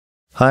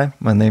Hi,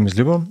 my name is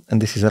Lubo,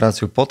 and this is a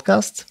Ratio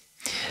podcast.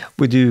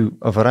 We do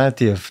a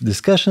variety of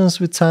discussions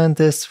with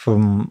scientists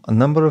from a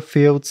number of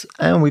fields,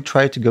 and we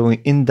try to go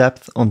in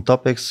depth on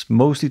topics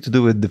mostly to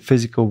do with the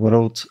physical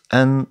world.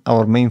 And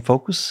our main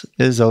focus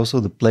is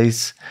also the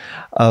place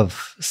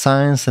of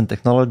science and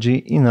technology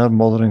in our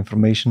modern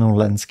informational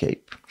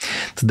landscape.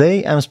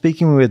 Today, I'm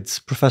speaking with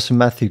Professor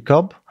Matthew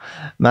Cobb.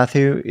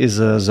 Matthew is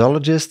a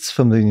zoologist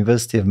from the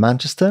University of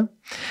Manchester.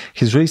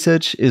 His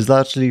research is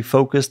largely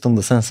focused on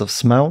the sense of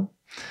smell.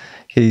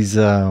 He's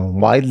a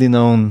widely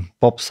known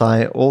pop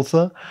sci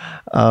author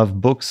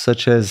of books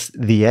such as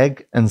The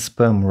Egg and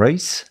Sperm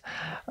Race,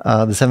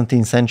 the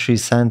 17th century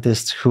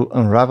scientist who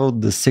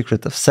unraveled the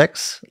secret of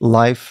sex,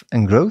 life,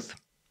 and growth,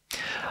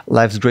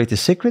 Life's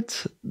Greatest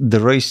Secret, The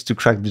Race to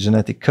Crack the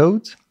Genetic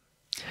Code,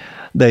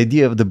 The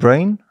Idea of the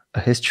Brain, A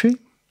History,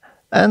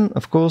 and,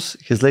 of course,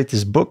 his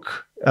latest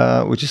book,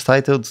 which is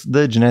titled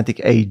The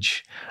Genetic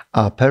Age,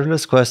 A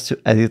Perilous Quest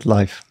to Edit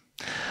Life.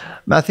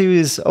 Matthew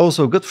is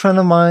also a good friend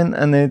of mine,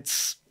 and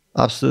it's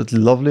absolutely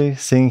lovely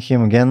seeing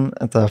him again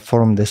at the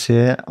forum this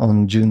year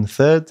on June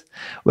 3rd,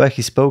 where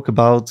he spoke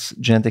about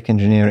genetic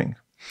engineering.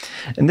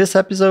 In this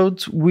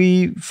episode,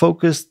 we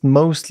focused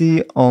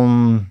mostly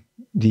on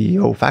the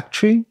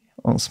olfactory,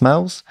 on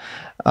smells,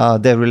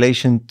 their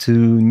relation to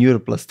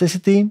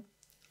neuroplasticity,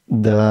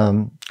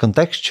 the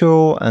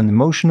contextual and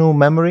emotional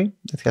memory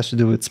that has to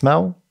do with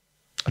smell,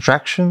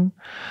 attraction,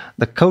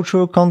 the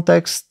cultural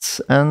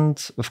context,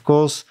 and, of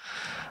course,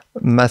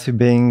 Matthew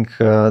being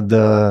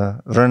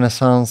the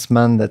Renaissance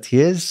man that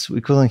he is, we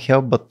couldn't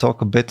help but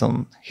talk a bit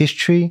on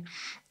history,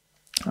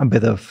 a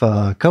bit of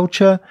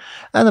culture,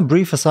 and a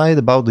brief aside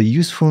about the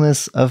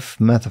usefulness of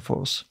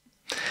metaphors.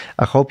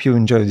 I hope you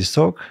enjoyed this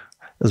talk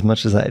as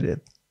much as I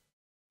did.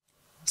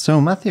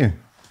 So, Matthew,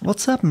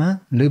 what's up,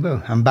 man?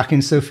 Lubo, I'm back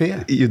in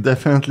Sofia. You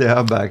definitely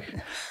are back.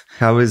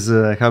 How is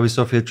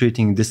Sofia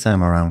treating this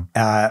time around?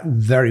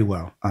 Very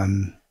well.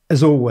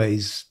 As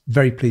always,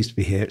 very pleased to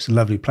be here. It's a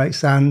lovely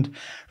place, and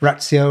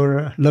Ratio are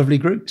a lovely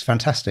group. It's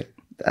fantastic.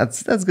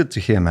 That's good to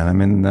hear, man. I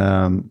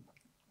mean,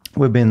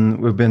 we've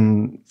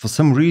been for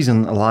some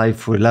reason alive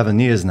for 11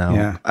 years now.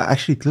 Yeah.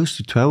 Actually, close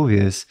to 12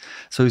 years.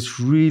 So it's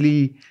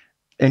really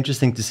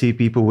interesting to see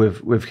people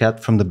we've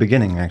had from the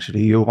beginning.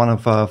 Actually, you're one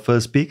of our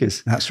first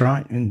speakers. That's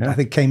right, and I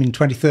think came in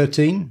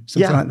 2013,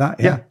 something like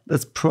that. Yeah,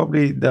 that's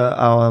probably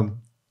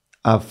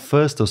our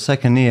first or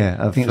second year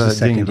of I think it was the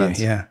second year. Events.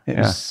 Yeah,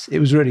 it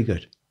was really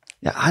good.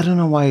 Yeah, I don't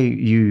know why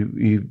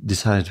you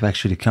decided to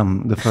actually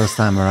come the first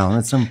time around.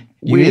 It's some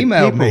You weird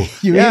emailed people. me.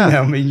 You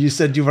emailed me. You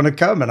said you want to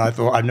come, and I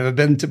thought I've never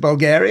been to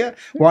Bulgaria.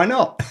 Why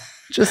not?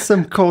 Just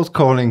some cold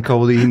calling,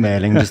 cold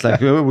emailing, just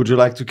like, oh, would you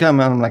like to come?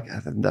 And I'm like,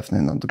 I'm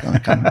definitely not going to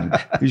come.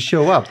 You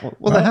show up.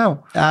 What the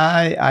hell?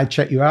 I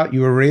checked you out.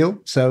 You were real,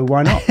 so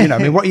why not? I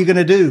mean, what are you going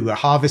to do?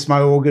 Harvest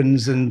my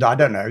organs? And I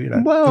don't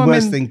know. Well, the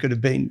worst thing could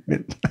have been.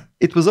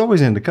 It was always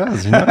in the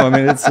cards, I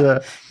mean, it's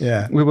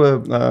we were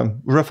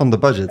rough on the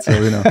budget, so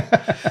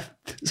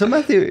So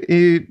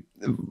Matthew,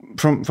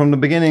 from the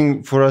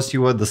beginning, for us,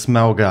 you were the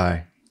smell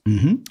guy.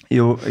 Mm-hmm.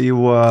 You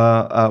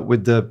were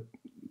with the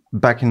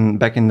back in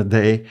the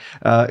day.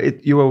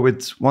 You were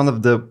with one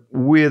of the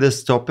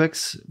weirdest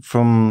topics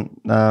from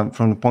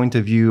the point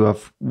of view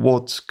of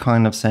what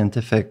kind of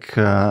scientific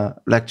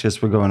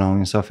lectures were going on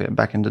in Sofia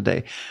back in the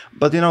day.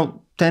 But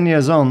 10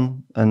 years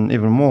on, and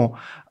even more,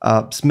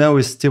 smell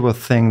is still a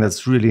thing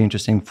that's really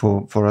interesting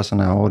for us and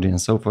our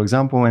audience. So, for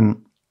example,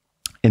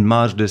 in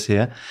March this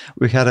year,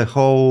 we had the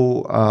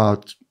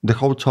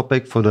whole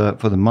topic for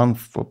the month,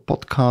 for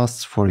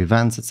podcasts, for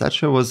events,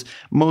 etc., was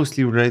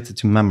mostly related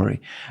to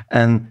memory,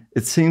 and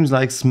it seems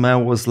like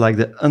smell was like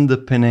the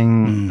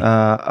underpinning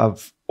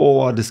of all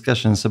our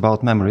discussions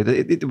about memory.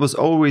 It was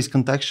always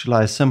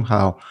contextualized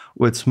somehow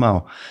with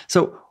smell.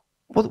 So,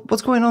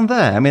 what's going on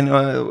there? I mean,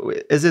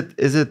 is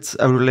it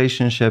a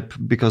relationship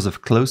because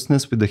of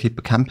closeness with the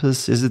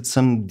hippocampus? Is it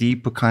some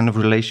deeper kind of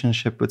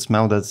relationship with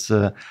smell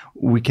that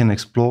we can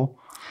explore?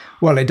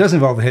 Well, it does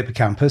involve the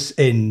hippocampus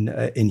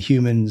in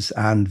humans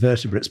and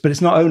vertebrates, but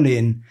it's not only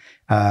in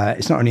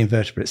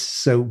vertebrates.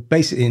 So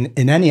basically,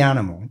 in any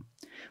animal,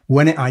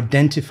 when it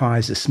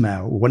identifies a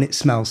smell, when it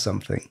smells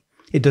something,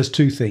 it does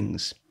two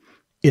things.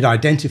 It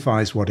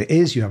identifies what it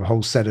is. You have a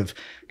whole set of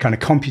kind of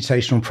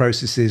computational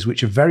processes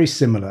which are very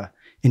similar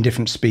in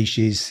different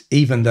species,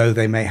 even though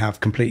they may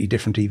have completely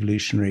different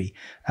evolutionary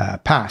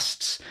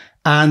pasts.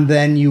 And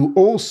then you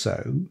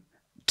also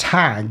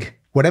tag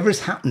whatever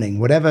is happening,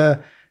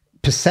 whatever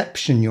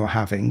perception you're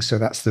having, so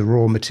that's the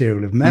raw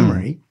material of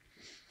memory,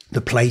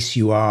 the place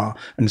you are,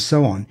 and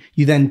so on.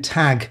 You then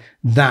tag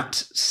that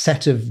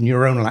set of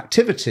neuronal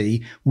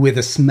activity with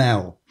a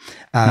smell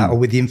or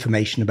with the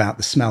information about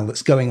the smell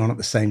that's going on at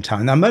the same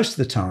time. Now, most of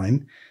the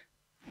time,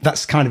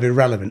 that's kind of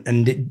irrelevant.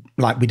 And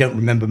we don't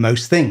remember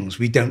most things.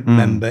 We don't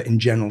remember in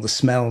general the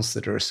smells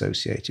that are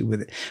associated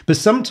with it. But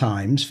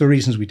sometimes, for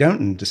reasons we don't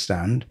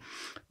understand,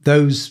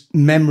 those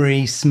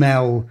memory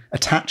smell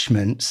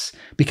attachments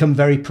become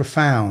very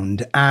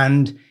profound.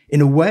 And in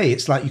a way,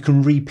 it's like you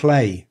can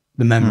replay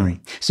the memory.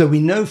 So we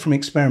know from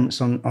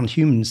experiments on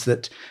humans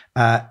that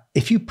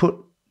if you put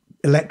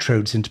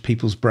electrodes into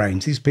people's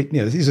brains, these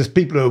are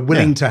people who are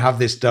willing to have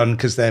this done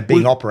because they're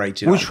being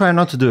operated on. We try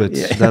not to do it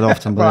that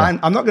often. But well,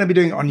 I'm not going to be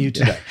doing it on you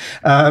today.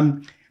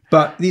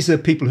 But these are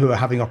people who are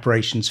having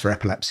operations for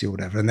epilepsy or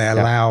whatever, and they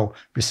allow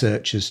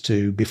researchers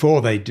to,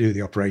 before they do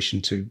the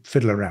operation, to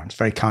fiddle around. It's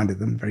very kind of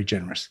them, very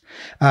generous.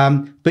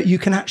 But you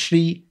can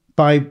actually,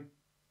 by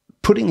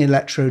putting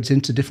electrodes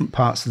into different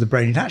parts of the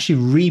brain, it actually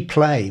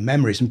replay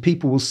memories, and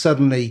people will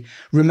suddenly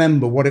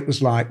remember what it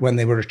was like when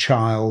they were a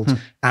child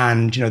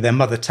and, their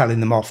mother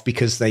telling them off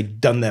because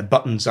they'd done their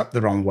buttons up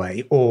the wrong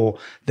way, or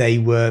they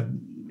were,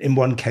 in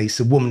one case,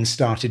 a woman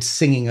started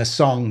singing a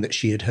song that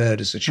she had heard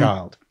as a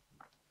child.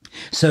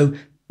 So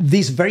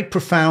these very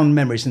profound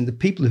memories, and the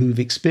people who've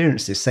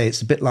experienced this say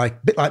it's a bit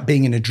like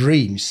being in a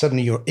dream.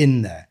 Suddenly you're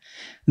in there.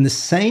 And the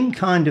same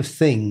kind of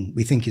thing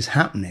we think is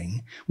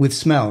happening with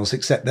smells,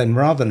 except then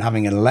rather than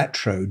having an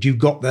electrode, you've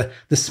got the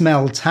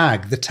smell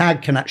tag. The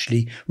tag can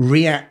actually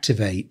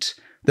reactivate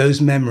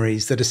those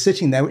memories that are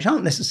sitting there, which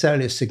aren't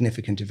necessarily of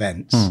significant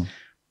events,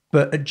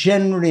 but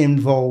generally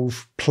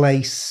involve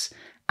place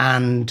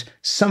and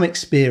some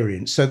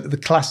experience. So the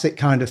classic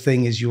kind of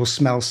thing is you'll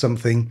smell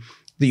something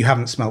that you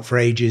haven't smelt for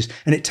ages,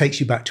 and it takes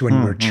you back to when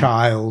you were a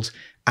child.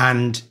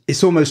 And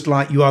it's almost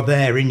like you are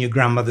there in your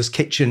grandmother's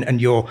kitchen,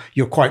 and you're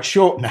quite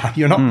short now.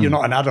 You're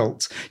not an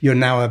adult. You're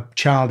now a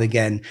child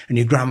again, and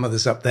your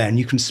grandmother's up there, and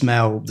you can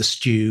smell the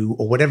stew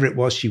or whatever it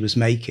was she was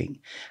making,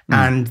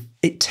 and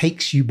it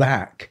takes you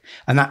back.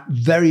 And that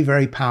very,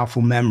 very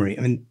powerful memory.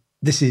 I mean,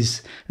 this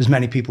is, as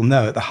many people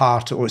know, at the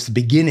heart, or it's the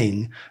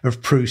beginning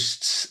of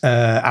Proust's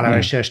À la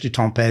recherche du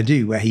temps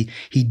perdu, where he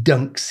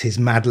dunks his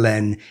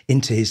Madeleine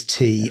into his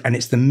tea, and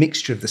it's the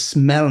mixture of the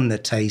smell and the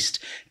taste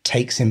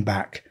takes him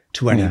back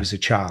to when he was a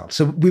child.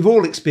 So we've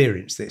all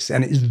experienced this,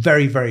 and it's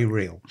very, very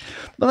real.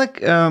 But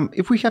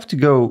if we have to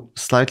go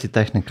slightly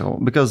technical,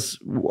 because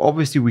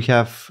obviously we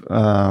have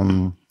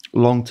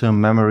long-term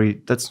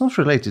memory that's not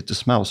related to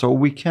smell. So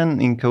we can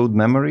encode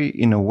memory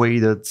in a way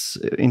that's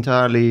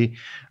entirely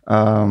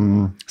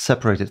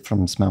separated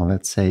from smell.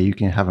 Let's say you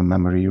can have a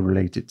memory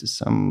related to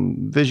some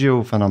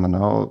visual phenomena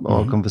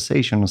or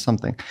conversation or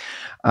something.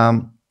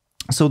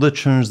 So the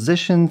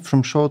transition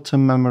from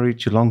short-term memory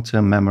to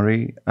long-term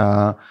memory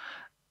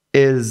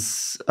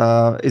is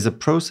a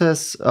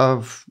process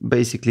of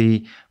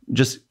basically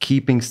just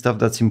keeping stuff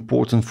that's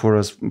important for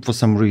us for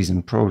some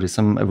reason, probably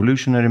some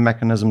evolutionary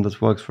mechanism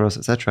that works for us,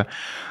 etc.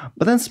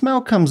 But then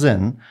smell comes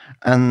in,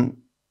 and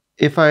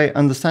if I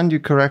understand you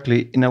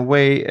correctly, in a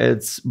way,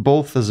 it's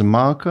both as a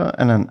marker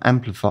and an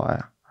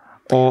amplifier,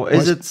 or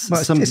is it's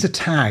a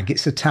tag?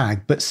 It's a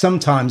tag, but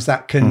sometimes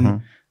that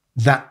can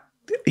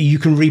you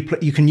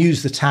can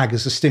use the tag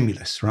as a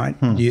stimulus, right?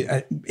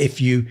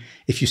 If you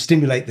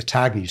stimulate the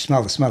tag and you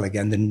smell the smell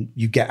again, then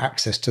you get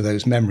access to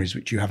those memories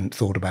which you haven't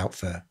thought about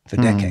for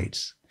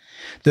decades.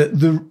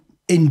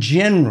 In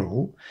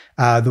general,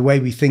 the way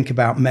we think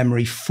about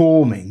memory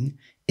forming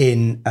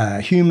in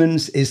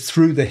humans is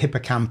through the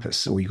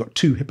hippocampus, or you've got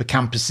two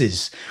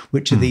hippocampuses,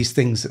 which are these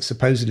things that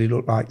supposedly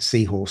look like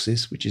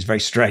seahorses, which is very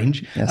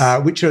strange,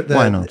 which are at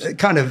the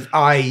kind of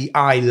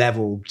eye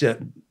level,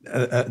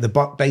 at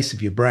the base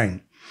of your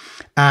brain.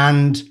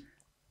 And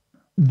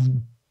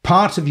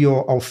part of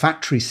your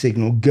olfactory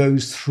signal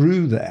goes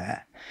through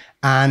there.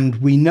 And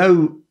we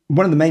know,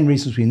 one of the main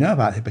reasons we know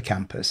about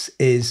hippocampus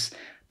is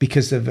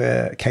because of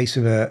a case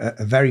of a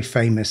very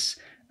famous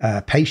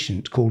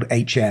patient called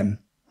HM.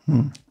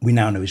 We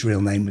now know his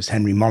real name was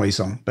Henry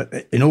Mollison,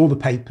 but in all the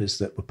papers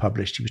that were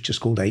published, he was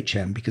just called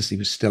HM because he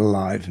was still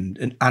alive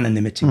and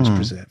anonymity was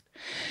preserved.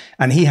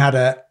 And he had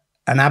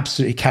an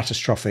absolutely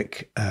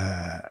catastrophic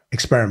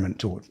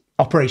experiment or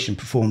operation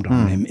performed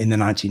on him in the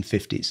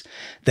 1950s.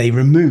 They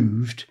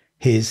removed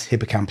his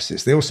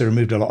hippocampuses. They also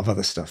removed a lot of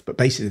other stuff, but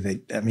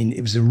basically,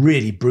 it was a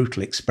really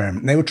brutal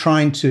experiment. They were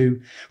trying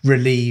to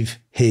relieve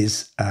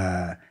his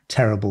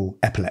terrible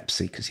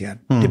epilepsy because he had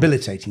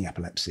debilitating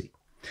epilepsy.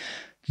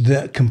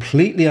 The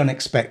completely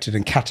unexpected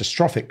and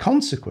catastrophic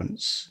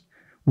consequence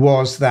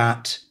was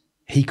that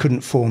he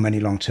couldn't form any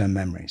long-term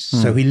memories.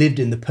 So he lived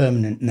in the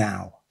permanent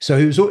now. So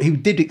he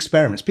did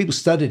experiments. People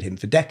studied him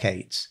for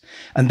decades,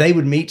 and they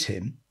would meet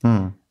him,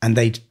 and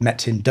they'd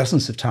met him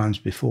dozens of times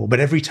before. But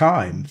every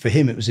time, for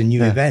him, it was a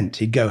new event.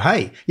 He'd go,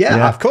 hey,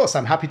 of course,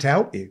 I'm happy to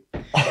help you.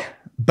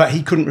 But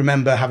he couldn't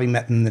remember having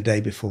met them the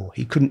day before.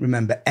 He couldn't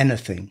remember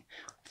anything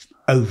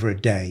over a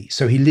day.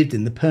 So he lived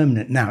in the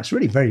permanent now. It's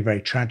really very,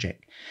 very tragic.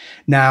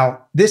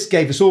 Now, this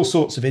gave us all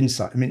sorts of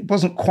insight. It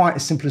wasn't quite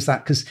as simple as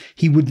that, because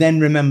he would then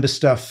remember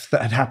stuff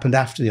that had happened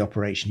after the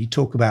operation. He'd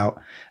talk about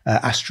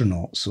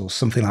astronauts or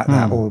something like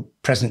that, or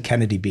President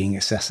Kennedy being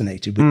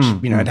assassinated,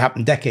 which had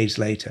happened decades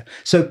later.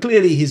 So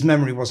clearly his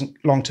memory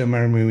long-term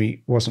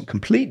memory wasn't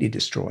completely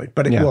destroyed,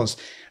 but it was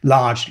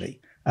largely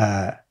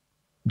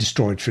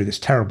destroyed through this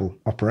terrible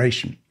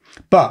operation.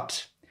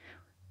 But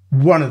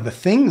one of the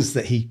things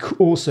that he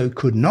also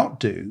could not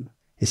do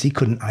is he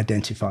couldn't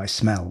identify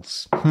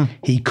smells.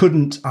 He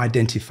couldn't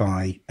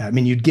identify,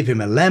 you'd give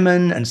him a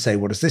lemon and say,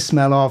 what does this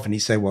smell of? And he'd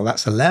say, well,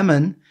 that's a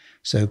lemon.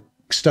 So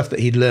stuff that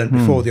he'd learned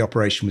before the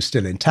operation was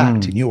still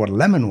intact. He knew what a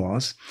lemon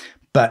was,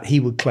 but he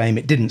would claim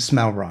it didn't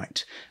smell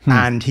right.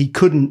 And he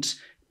couldn't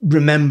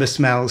remember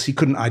smells. He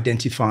couldn't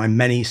identify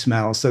many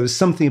smells. So there's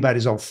something about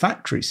his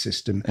olfactory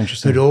system that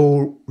had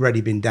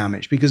already been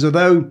damaged. Because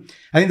although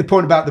I think the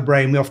point about the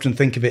brain, we often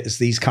think of it as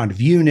these kind of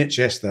units.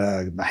 Yes,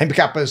 the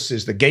hippocampus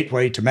is the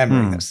gateway to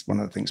memory. That's one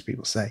of the things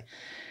people say.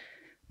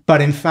 But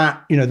in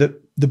fact,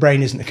 the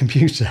brain isn't a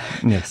computer.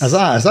 Yes.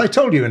 As I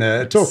told you in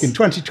a talk in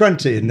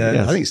 2020, and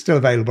I think it's still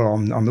available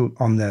on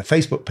the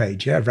Facebook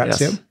page,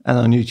 Ratio. Yes. And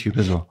on YouTube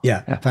as well.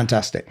 Yeah.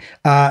 Fantastic.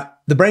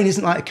 The brain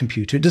isn't like a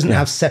computer. It doesn't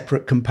have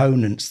separate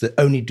components that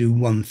only do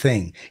one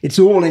thing. It's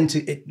all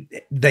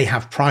they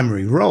have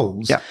primary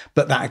roles,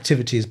 but that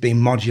activity is being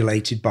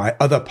modulated by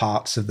other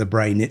parts of the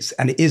brain. It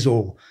is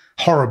all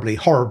horribly,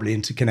 horribly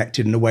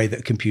interconnected in a way that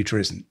a computer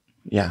isn't.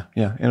 Yeah,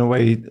 in a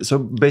way. So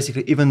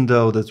basically, even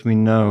though that we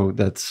know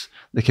that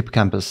the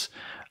hippocampus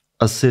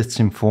assists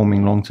in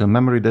forming long-term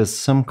memory, there's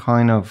some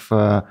kind of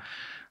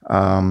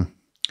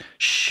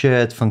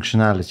shared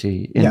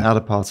functionality in other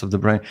parts of the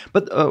brain.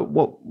 But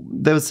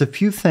there was a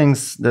few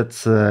things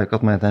that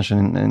got my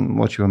attention in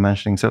what you were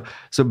mentioning. So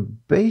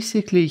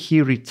basically,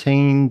 he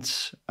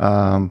retained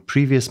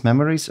previous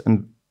memories,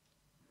 and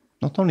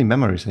not only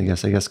memories,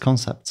 I guess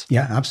concepts.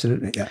 Yeah,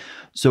 absolutely. Yeah.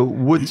 So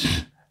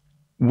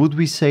would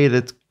we say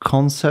that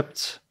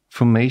concept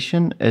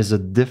formation is a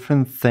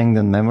different thing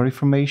than memory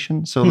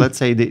formation? So let's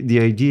say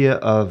the idea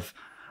of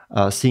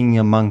seeing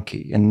a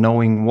monkey and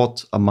knowing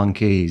what a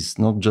monkey is,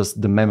 not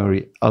just the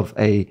memory of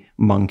a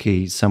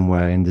monkey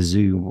somewhere in the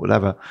zoo,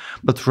 whatever,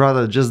 but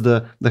rather just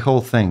the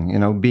whole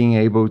thing, being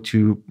able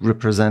to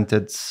represent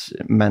it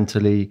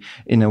mentally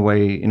in a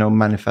way,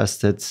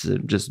 manifest it,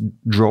 just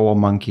draw a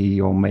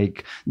monkey or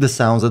make the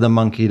sounds that a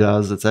monkey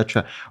does,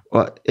 etc.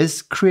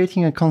 Is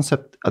creating a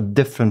concept a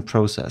different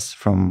process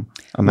from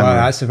a memory?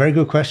 Well, that's a very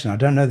good question. I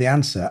don't know the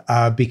answer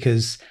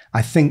because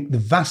I think the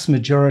vast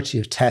majority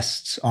of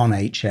tests on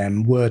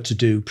HM were to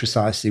do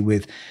precisely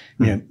with,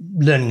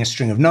 learning a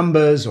string of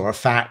numbers or a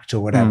fact or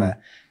whatever.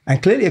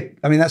 And clearly,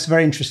 that's a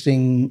very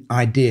interesting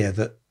idea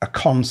that a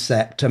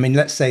concept,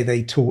 let's say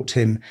they taught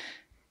him,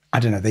 I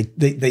don't know,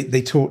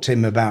 they taught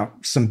him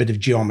about some bit of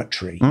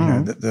geometry,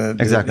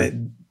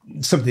 exactly.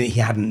 Something that he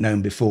hadn't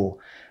known before.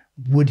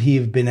 Would he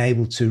have been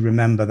able to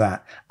remember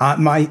that?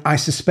 I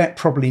suspect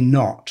probably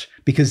not,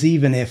 because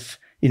even if,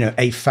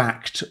 a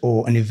fact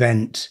or an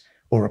event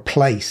or a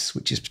place,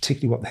 which is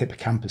particularly what the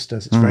hippocampus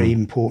does, it's very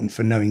important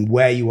for knowing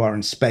where you are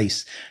in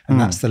space. And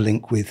that's the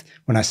link with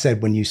when I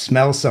said when you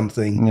smell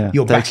something,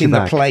 you're back in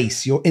the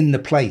place, you're in the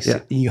place,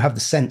 and you have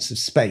the sense of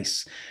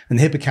space. And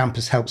the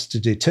hippocampus helps to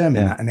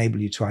determine that, enable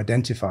you to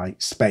identify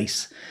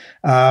space.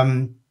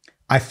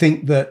 I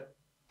think that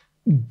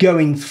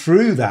going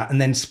through that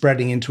and then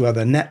spreading into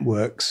other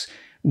networks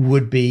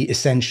would be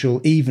essential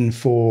even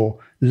for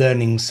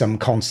learning some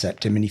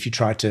concept. If you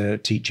try to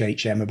teach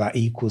HM about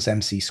E equals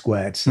MC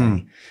squared,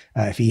 say,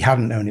 if he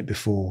hadn't known it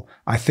before,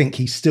 I think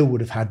he still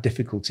would have had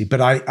difficulty.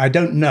 But I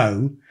don't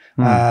know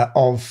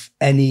of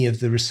any of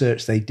the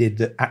research they did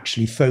that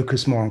actually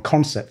focused more on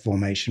concept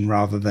formation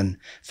rather than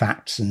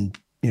facts and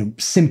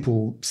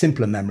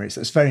simpler memories.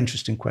 That's a very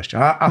interesting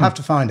question. I'll have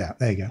to find out.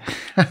 There you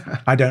go.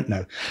 I don't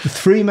know. The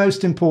three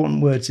most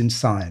important words in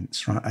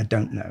science, right? I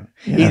don't know.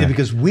 Either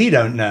because we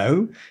don't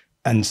know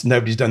and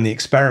nobody's done the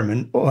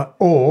experiment,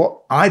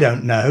 or I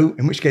don't know,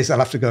 in which case I'll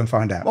have to go and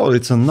find out. Well,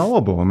 it's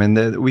unknowable.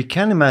 We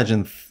can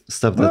imagine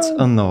stuff that's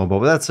unknowable,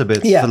 but that's a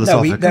bit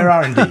philosophical. No, there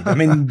are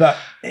indeed. But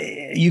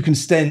you can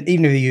stand,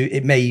 even if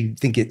it may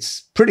think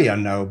it's pretty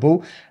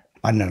unknowable,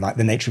 I don't know, like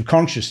the nature of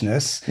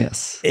consciousness,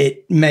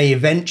 it may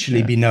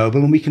eventually be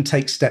knowable, and we can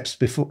take steps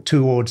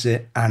towards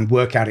it and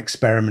work out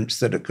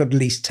experiments that could at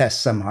least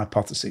test some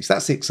hypotheses.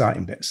 That's the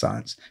exciting bit of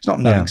science. It's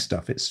not knowing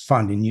stuff, it's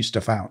finding new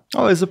stuff out.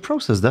 Oh, it's a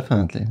process,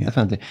 definitely.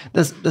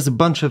 There's a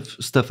bunch of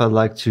stuff I'd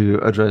like to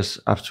address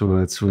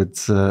afterwards, with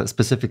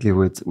specifically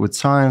with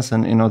science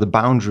and the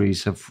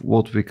boundaries of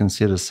what we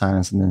consider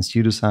science and then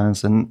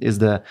pseudoscience, and is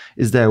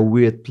there a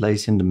weird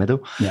place in the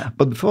middle?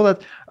 But before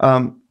that,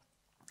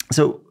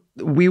 so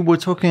we were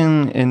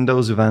talking in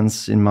those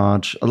events in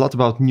March a lot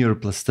about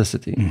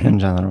neuroplasticity in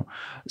general.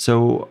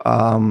 So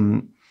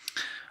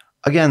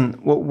again,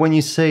 when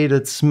you say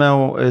that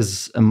smell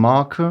is a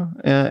marker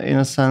in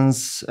a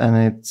sense, and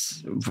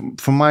it's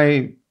from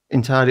my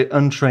entirely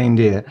untrained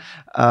ear,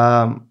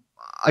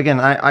 again,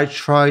 I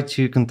try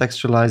to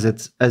contextualize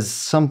it as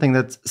something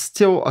that's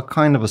still a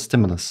kind of a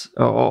stimulus,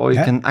 or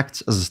it can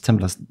act as a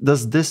stimulus.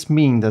 Does this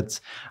mean that,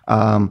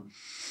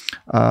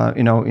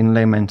 in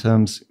layman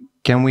terms,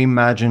 can we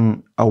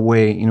imagine a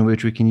way in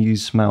which we can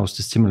use smells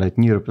to stimulate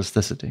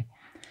neuroplasticity?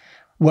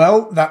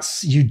 Well,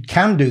 you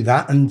can do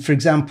that. And for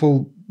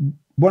example, I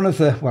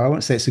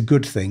won't say it's a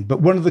good thing, but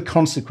one of the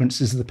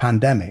consequences of the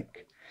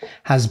pandemic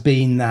has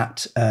been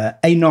that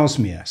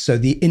anosmia, so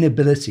the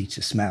inability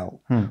to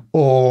smell,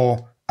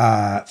 or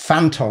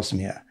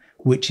phantosmia,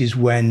 which is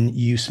when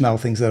you smell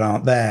things that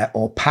aren't there,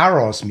 or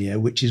parosmia,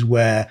 which is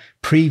where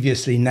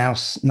previously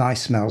nice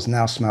smells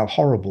now smell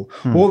horrible.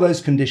 All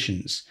those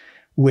conditions,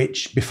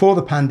 which before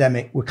the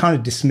pandemic were kind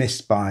of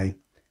dismissed by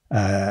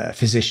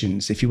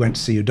physicians. If you went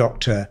to see your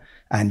doctor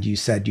and you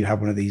said you have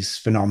one of these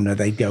phenomena,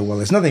 they'd go, well,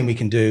 there's nothing we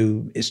can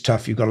do. It's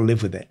tough. You've got to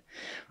live with it.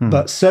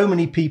 But so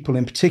many people,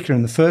 in particular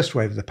in the first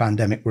wave of the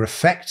pandemic, were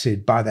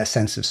affected by their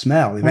sense of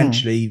smell.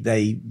 Eventually,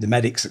 the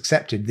medics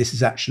accepted this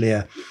is actually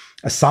a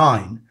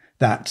sign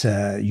that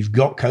you've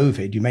got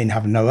COVID. You may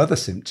have no other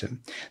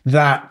symptom.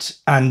 That,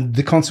 and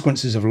the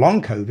consequences of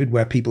long COVID,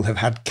 where people have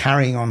had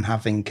carrying on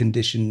having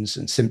conditions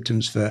and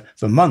symptoms for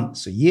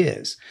months or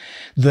years,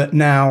 that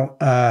now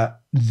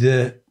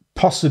the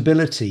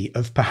possibility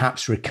of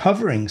perhaps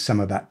recovering some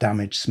of that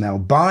damaged smell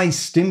by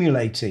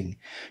stimulating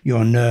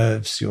your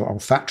nerves, your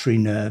olfactory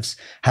nerves,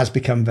 has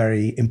become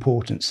very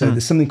important. So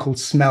there's something called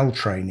smell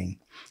training,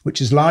 which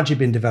has largely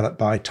been developed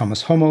by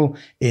Thomas Hummel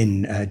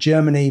in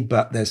Germany,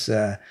 but there's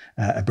a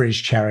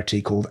British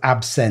charity called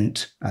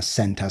Absent, as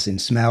scent as in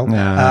smell.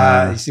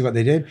 You see what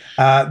they did?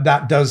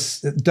 That does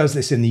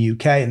this in the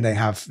UK, and they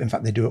have, in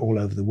fact, they do it all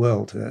over the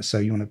world. So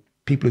you want to,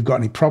 people who've got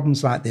any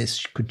problems like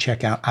this could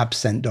check out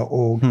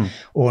absent.org,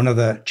 or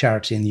another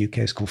charity in the UK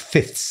is called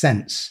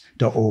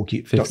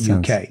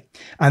fifthsense.org.uk.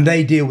 And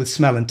they deal with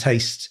smell and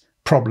taste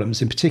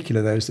problems, in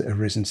particular those that have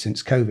arisen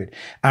since COVID.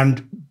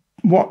 And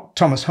what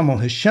Thomas Hummel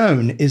has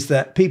shown is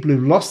that people who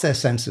lost their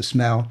sense of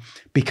smell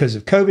because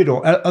of COVID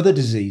or other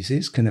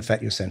diseases can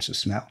affect your sense of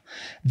smell,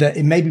 that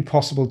it may be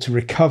possible to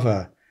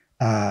recover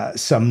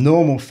some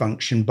normal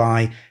function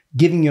by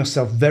giving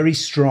yourself very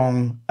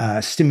strong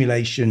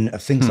stimulation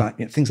of things like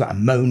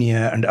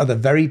ammonia and other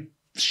very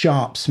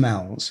sharp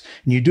smells.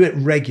 And you do it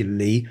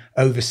regularly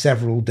over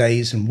several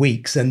days and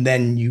weeks, and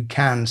then you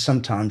can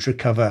sometimes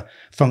recover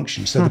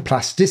function. So the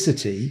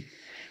plasticity,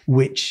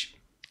 which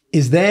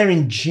is there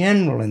in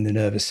general in the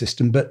nervous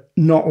system, but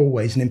not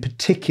always, and in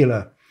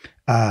particular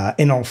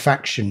in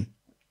olfaction,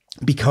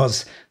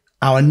 because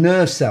our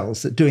nerve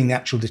cells that are doing the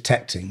actual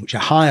detecting, which are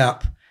high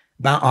up,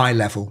 about eye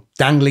level,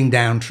 dangling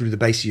down through the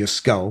base of your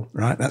skull,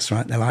 right? That's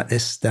right. They're like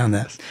this down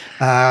there.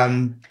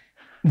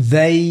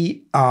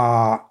 They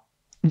are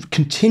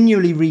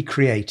continually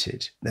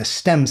recreated. They're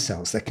stem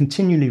cells. They're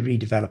continually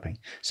redeveloping.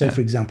 So, for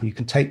example, you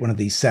can take one of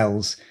these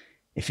cells,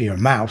 if you're a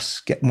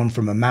mouse, get one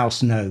from a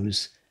mouse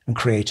nose and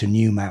create a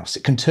new mouse.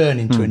 It can turn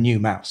into a new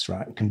mouse,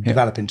 right? It can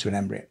develop into an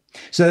embryo.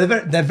 So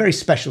they're very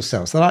special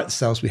cells. They're like the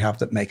cells we have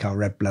that make our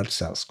red blood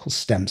cells, called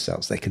stem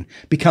cells. They can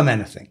become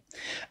anything.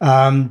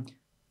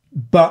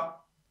 But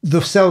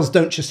the cells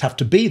don't just have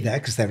to be there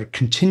because they're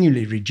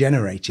continually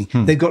regenerating.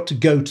 They've got to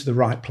go to the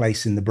right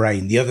place in the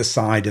brain, the other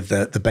side of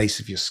the base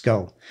of your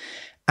skull.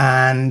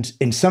 And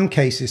in some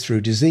cases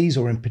through disease,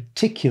 or in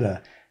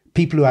particular,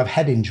 people who have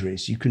head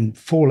injuries, you can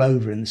fall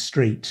over in the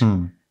street,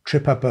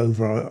 trip up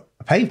over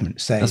a pavement,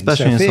 say,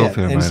 especially in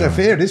Sofia. In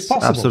Sofia, it is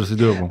possible. Absolutely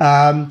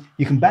doable.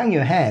 You can bang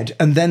your head,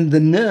 and then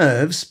the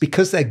nerves,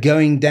 because they're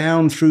going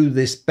down through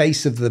this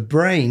base of the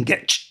brain,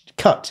 get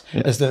cut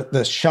as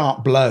the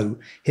sharp blow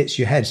hits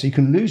your head. So you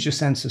can lose your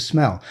sense of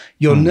smell.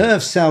 Your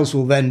nerve cells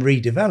will then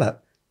redevelop,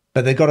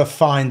 but they've got to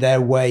find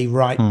their way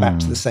right back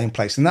to the same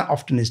place. And that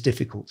often is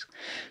difficult.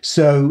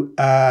 So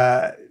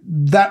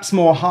that's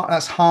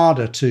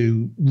harder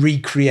to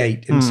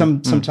recreate. And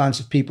sometimes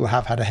if people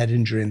have had a head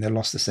injury and they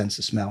lost the sense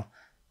of smell,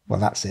 well,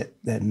 that's it.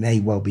 There may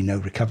well be no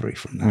recovery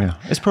from that. Yeah,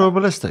 it's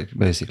probabilistic,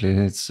 basically.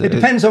 It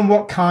depends on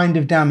what kind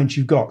of damage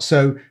you've got.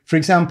 So, for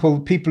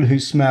example, people who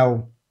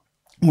smell,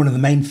 one of the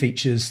main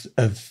features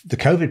of the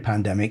COVID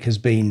pandemic has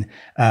been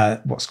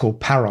what's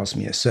called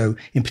parosmia. So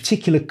in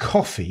particular,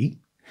 coffee,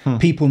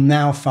 people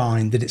now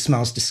find that it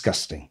smells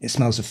disgusting. It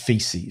smells of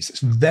feces.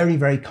 It's a very,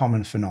 very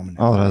common phenomenon.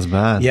 Oh, that's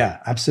bad. Yeah,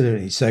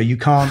 absolutely. So you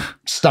can't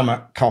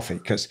stomach coffee,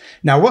 because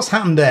now what's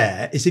happened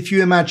there is, if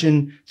you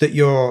imagine that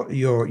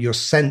your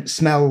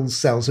smell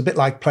cells, a bit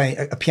like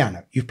playing a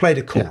piano. You've played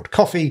a chord.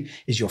 Coffee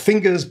is your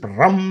fingers,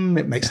 brum,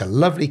 it makes a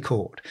lovely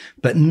chord.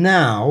 But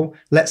now,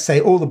 let's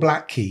say all the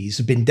black keys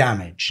have been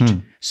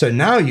damaged. So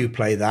now you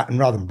play that, and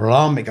rather than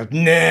brum, it goes,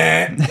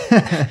 nah,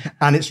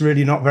 and it's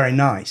really not very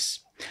nice.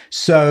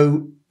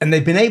 So, and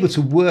they've been able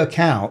to work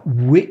out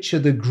which are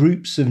the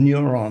groups of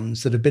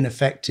neurons that have been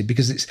affected,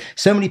 because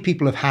so many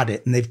people have had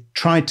it, and they've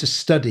tried to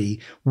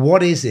study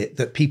what is it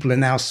that people are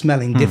now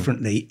smelling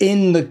differently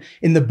in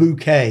the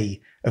bouquet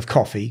of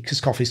coffee,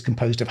 because coffee is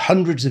composed of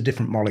hundreds of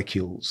different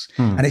molecules.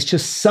 And it's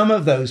just some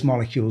of those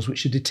molecules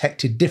which are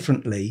detected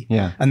differently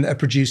and are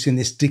producing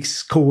this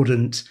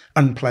discordant,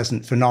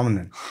 unpleasant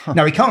phenomenon.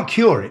 Now, we can't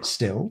cure it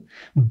still,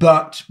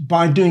 but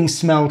by doing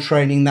smell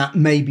training, that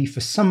may be,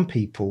 for some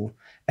people,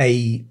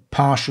 a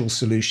partial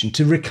solution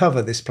to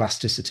recover this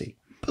plasticity.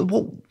 But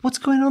what's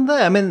going on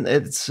there? I mean,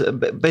 it's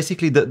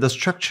basically the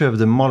structure of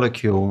the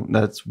molecule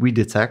that we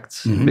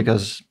detect,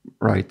 because,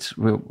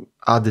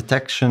 our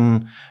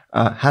detection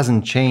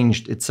hasn't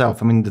changed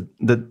itself. I mean,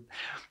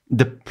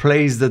 the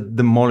place that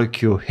the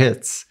molecule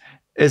hits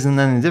isn't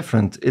any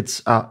different.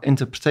 It's our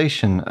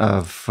interpretation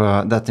of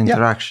that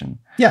interaction.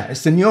 Yeah,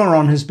 it's the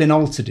neuron has been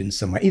altered in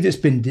some way. Either it's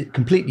been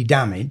completely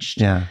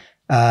damaged. Yeah.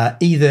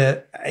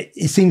 Either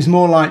it seems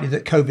more likely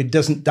that COVID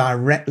doesn't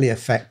directly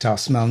affect our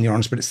smell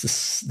neurons, but it's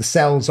the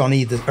cells on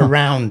either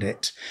around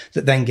it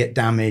that then get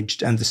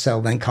damaged, and the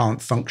cell then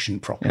can't function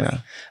properly.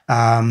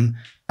 Yeah.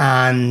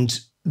 And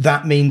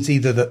that means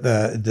either that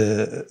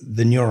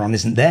the neuron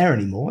isn't there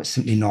anymore. It's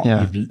simply not.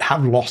 Yeah. You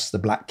have lost the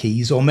black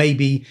keys, or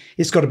maybe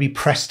it's got to be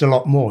pressed a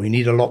lot more. You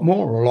need a lot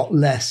more or a lot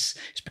less.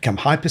 It's become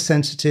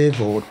hypersensitive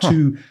or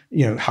too,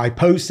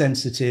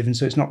 hyposensitive, and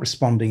so it's not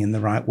responding in the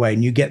right way,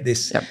 and you get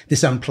this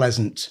this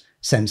unpleasant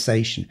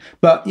sensation.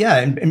 But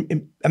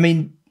I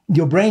mean,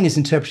 your brain is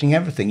interpreting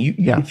everything.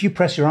 If you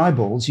press your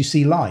eyeballs, you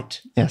see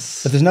light.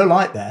 Yes, but there's no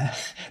light there.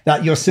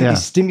 That you're simply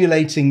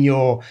stimulating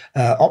your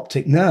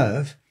optic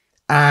nerve.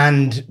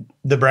 And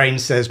the brain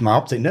says, my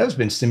optic nerve's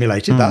been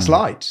stimulated. That's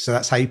light. So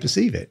that's how you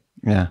perceive it.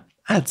 Yeah.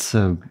 That's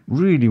a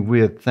really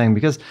weird thing,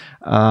 because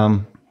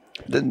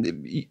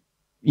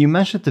you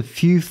mentioned a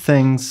few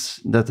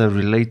things that are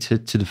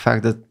related to the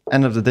fact that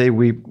end of the day,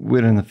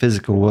 we're in a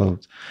physical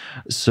world.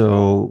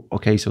 So,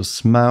 so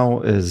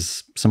smell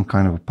is some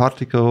kind of a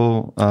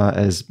particle,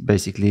 is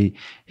basically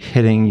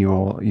hitting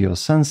your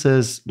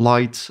senses.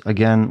 Light,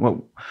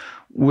 again,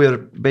 we're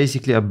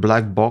basically a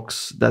black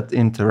box that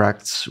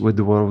interacts with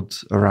the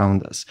world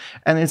around us.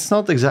 And it's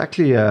not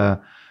exactly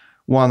a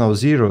 1 or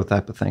 0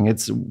 type of thing.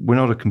 We're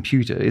not a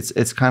computer.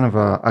 It's kind of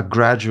a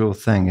gradual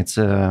thing. It's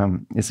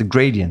a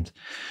gradient.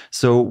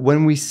 So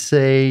when we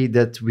say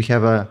that we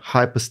have a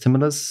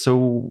hyperstimulus, so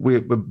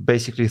we're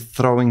basically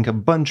throwing a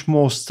bunch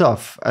more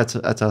stuff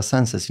at our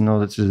senses in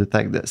order to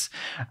detect this.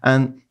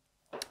 And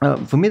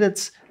for me,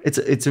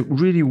 it's a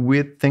really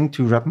weird thing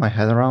to wrap my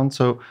head around.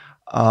 So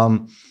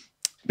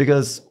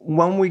because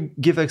when we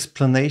give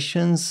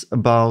explanations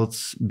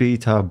about, be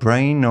it our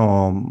brain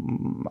or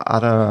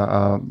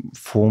other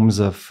forms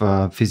of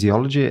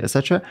physiology,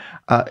 etc.,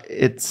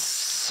 it's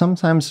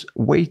sometimes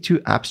way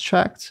too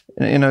abstract.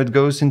 It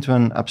goes into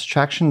an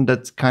abstraction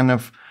that kind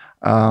of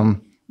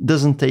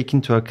doesn't take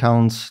into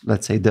account,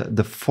 let's say,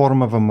 the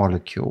form of a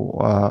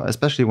molecule,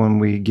 especially when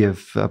we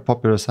give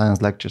popular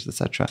science lectures,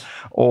 etc.,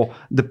 or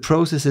the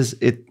processes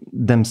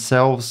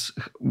themselves.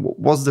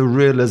 What's the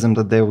realism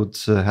that they would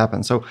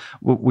happen? So,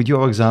 with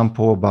your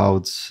example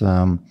about,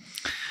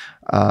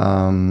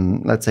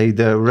 let's say,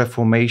 the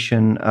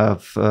reformation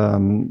of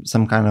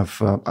some kind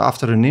of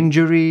after an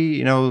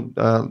injury,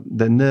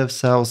 the nerve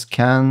cells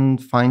can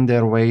find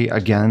their way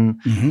again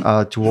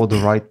toward the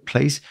right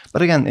place.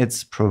 But again,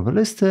 it's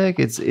probabilistic.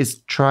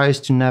 It tries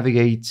to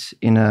navigate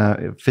in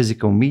a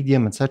physical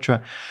medium,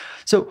 etc.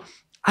 So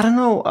I don't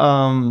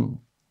know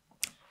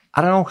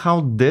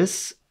how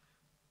this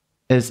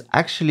is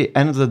actually,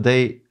 end of the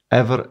day,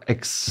 ever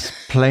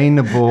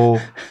explainable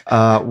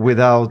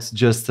without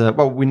just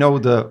we know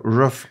the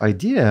rough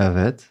idea of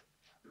it,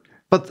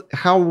 but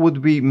how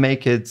would we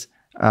make it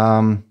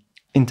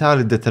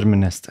entirely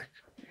deterministic?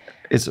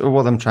 It's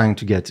what I'm trying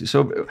to get to.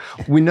 So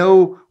we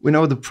know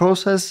the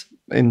process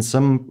in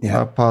some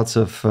parts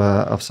of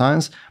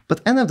science, but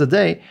end of the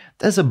day,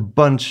 there's a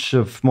bunch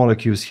of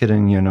molecules hidden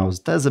in your nose.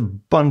 There's a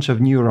bunch of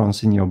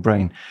neurons in your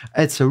brain.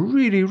 It's a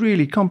really,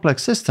 really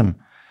complex system.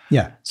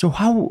 Yeah. So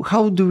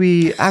how do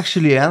we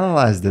actually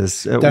analyze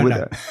this? Don't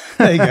know.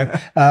 There you go.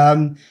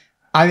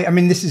 I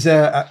mean, this is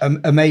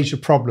a major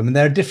problem, and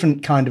there are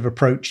different kind of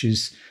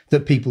approaches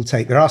that people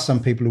take. There are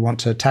some people who want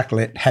to tackle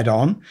it head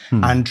on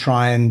and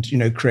try and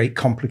create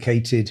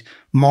complicated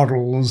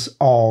models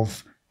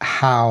of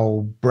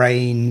how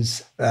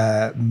brains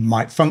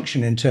might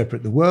function and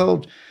interpret the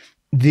world.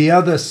 The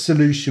other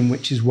solution,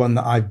 which is one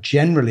that I've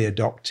generally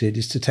adopted,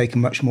 is to take a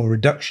much more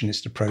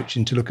reductionist approach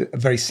and to look at a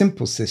very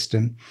simple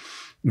system.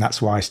 And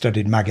that's why I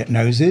studied maggot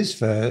noses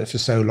for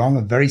so long,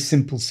 a very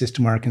simple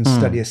system where I can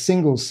study a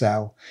single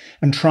cell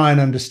and try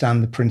and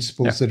understand the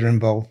principles that are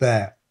involved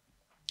there.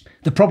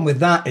 The problem with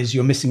that is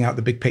you're missing out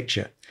the big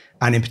picture.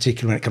 And in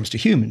particular, when it comes to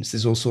humans,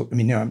 there's also,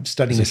 I'm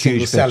studying a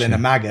single cell in a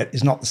maggot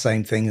is not the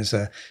same thing as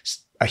a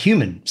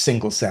human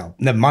single cell,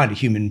 never mind a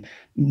human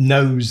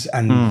nose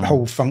and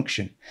whole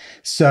function.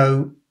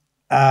 So,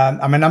 I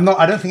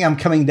don't think I'm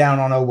coming down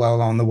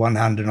on the one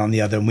hand and on the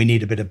other, and we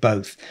need a bit of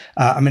both.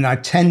 I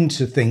tend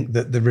to think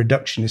that the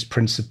reductionist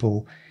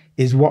principle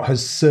is what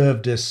has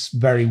served us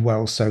very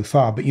well so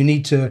far, but you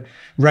need to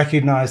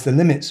recognize the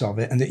limits of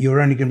it and that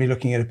you're only going to be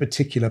looking at a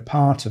particular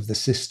part of the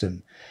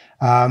system.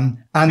 And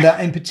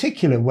that in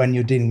particular, when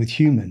you're dealing with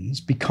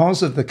humans,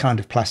 because of the kind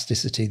of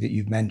plasticity that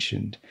you've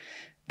mentioned,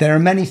 there are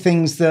many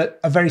things that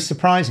are very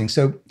surprising.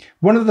 So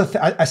one of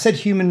I said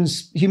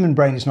human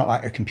brain is not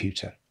like a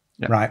computer.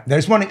 Yep. Right.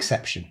 There's one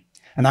exception,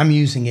 and I'm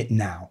using it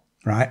now.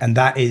 Right. And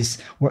that is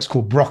what's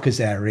called Broca's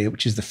area,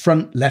 which is the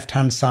front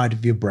left-hand side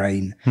of your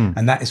brain.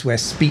 And that is where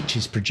speech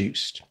is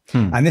produced.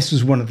 And this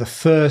was one of the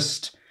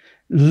first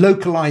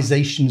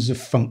localizations of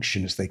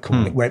function, as they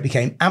call it, where it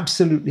became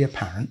absolutely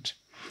apparent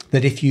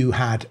that if you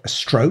had a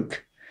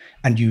stroke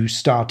and you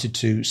started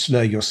to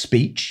slur your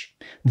speech,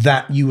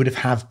 that you would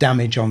have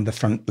damage on the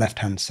front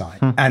left-hand side.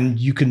 And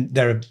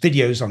there are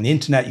videos on the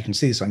internet, you can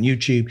see this on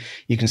YouTube,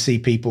 you can see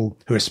people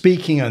who are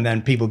speaking, and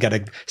then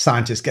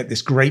scientists get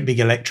this great big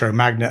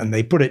electromagnet and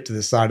they put it to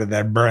the side of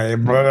their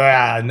brain,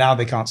 and now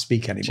they can't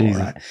speak anymore,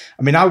 right?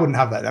 I mean, I wouldn't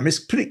have that. I mean, it's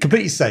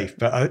completely safe,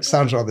 but it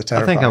sounds rather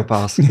terrifying. I think I'll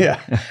pass.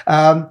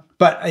 Yeah.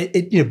 But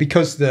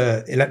because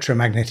the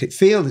electromagnetic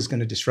field is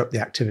going to disrupt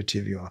the activity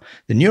of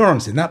the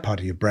neurons in that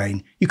part of your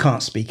brain, you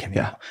can't speak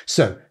anymore. Yeah.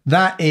 So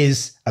that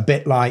is a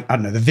bit like, I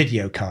don't know, the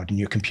video card in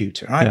your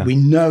computer, right? Yeah. We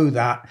know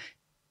that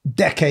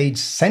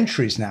decades,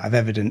 centuries now of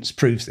evidence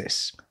proves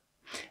this.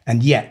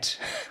 And yet,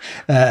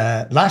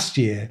 last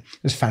year,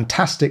 this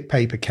fantastic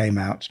paper came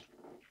out,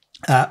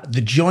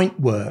 the joint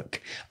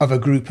work of a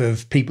group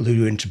of people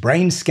who are into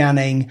brain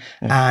scanning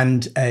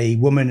and a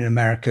woman in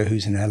America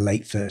who's in her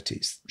late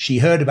 30s. She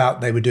heard about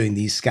they were doing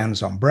these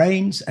scans on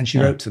brains, and she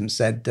wrote to them and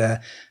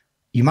said,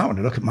 you might want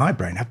to look at my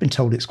brain. I've been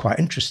told it's quite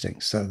interesting.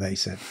 So they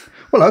said,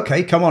 well,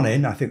 okay, come on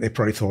in. I think they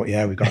probably thought,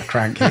 yeah, we've got a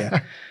crank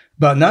here.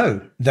 But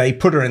no, they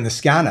put her in the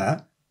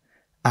scanner,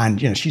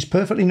 and she's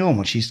perfectly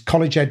normal. She's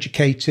college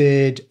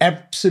educated,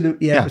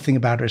 absolutely everything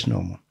about her is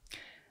normal.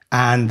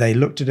 And they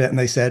looked at it and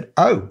they said,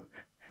 oh,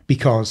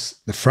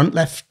 because the front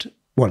left,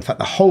 in fact,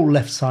 the whole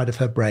left side of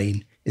her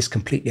brain is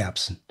completely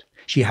absent.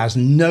 She has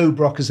no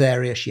Broca's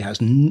area.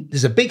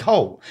 There's a big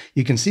hole.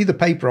 You can see the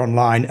paper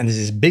online, and there's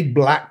this big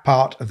black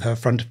part of her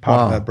front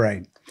part of her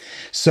brain.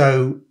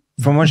 So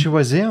from when she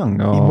was young?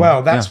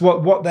 Well, that's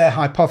what their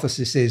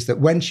hypothesis is, that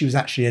when she was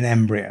actually an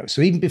embryo,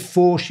 so even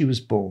before she was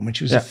born, when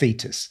she was a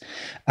fetus,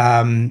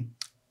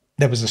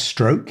 there was a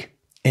stroke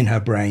in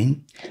her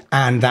brain,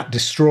 and that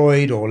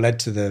destroyed or led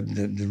to the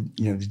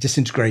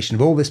disintegration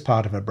of all this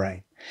part of her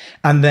brain.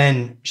 And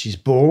then she's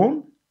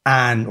born,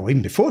 or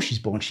even before she's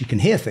born, she can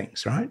hear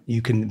things, right?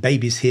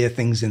 Babies hear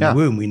things in the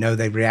womb. We know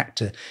they react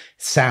to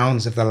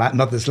sounds of the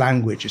mother's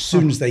language. As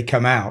soon as they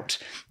come out,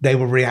 they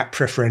will react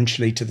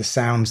preferentially to the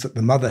sounds that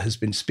the mother has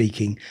been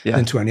speaking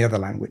than to any other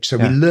language. So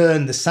we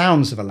learn the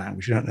sounds of a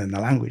language. We don't learn the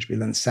language, we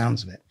learn the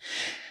sounds of it.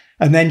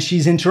 And then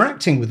she's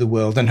interacting with the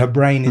world, and her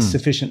brain is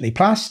sufficiently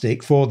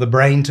plastic for the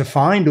brain to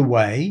find a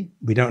way,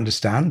 we don't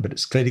understand, but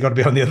it's clearly got to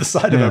be on the other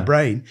side of her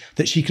brain,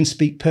 that she can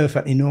speak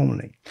perfectly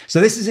normally. So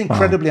this is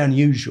incredibly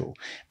unusual,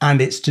 and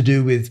it's to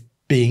do with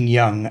being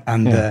young.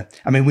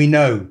 And we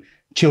know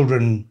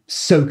children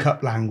soak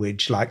up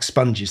language like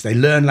sponges. They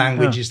learn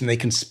languages and they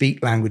can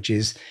speak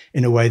languages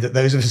in a way that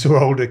those of us who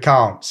are older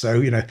can't.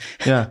 So,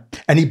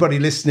 anybody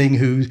listening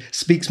who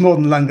speaks more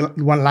than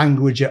one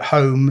language at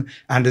home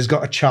and has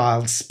got a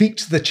child, speak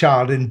to the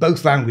child in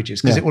both languages,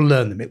 because it will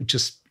learn them. It will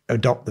just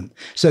adopt them.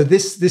 So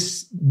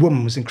this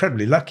woman was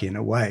incredibly lucky in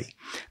a way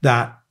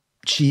that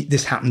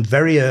this happened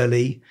very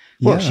early.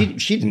 Well, she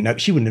didn't know.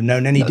 She wouldn't have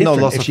known any different.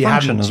 No loss of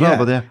function as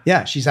well,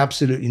 but she's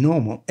absolutely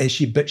normal.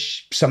 But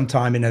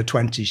sometime in her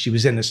 20s, she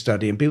was in a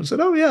study, and people said,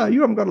 "Oh yeah, you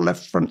haven't got a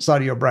left front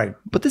side of your brain."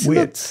 But isn't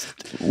that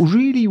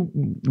really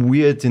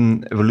weird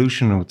in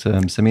evolutionary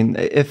terms? I mean,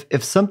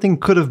 if something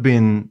could have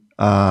been,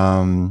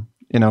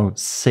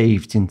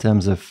 saved in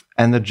terms of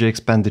energy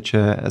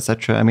expenditure,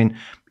 etc. I mean,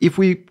 if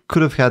we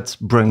could have had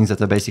brains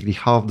that are basically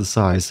half the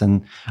size,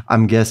 and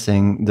I'm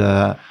guessing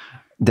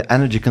the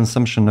energy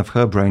consumption of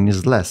her brain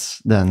is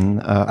less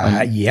than...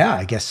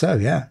 I guess so,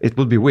 yeah. It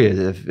would be weird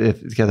if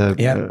it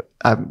had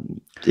a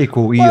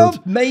equal yield.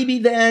 Well,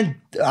 maybe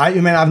I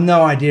have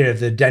no idea of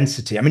the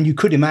density. I mean, you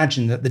could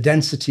imagine that the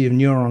density of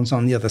neurons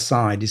on the other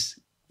side is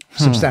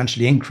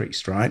substantially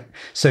increased, right?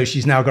 So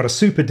she's now got a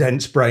super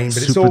dense brain,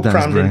 but it's all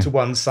crammed into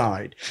one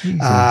side.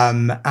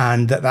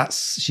 And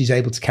she's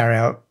able to carry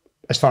out,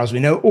 as far as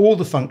we know, all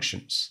the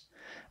functions.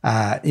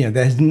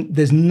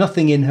 There's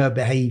nothing in her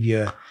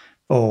behavior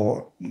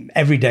or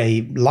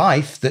everyday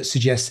life that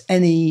suggests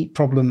any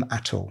problem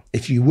at all.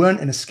 If you weren't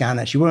in a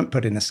scanner, if you weren't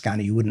put in a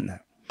scanner, you wouldn't know.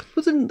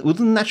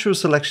 Wouldn't natural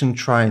selection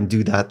try and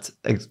do that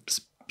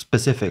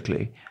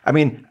specifically? I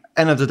mean,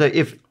 end of the day,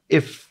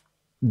 if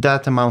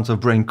that amount of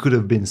brain could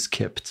have been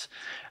skipped,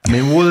 I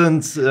mean,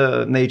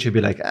 wouldn't nature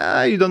be like,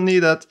 you don't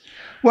need that?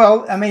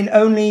 Well, I mean,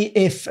 only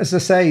if, as I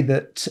say,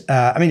 that,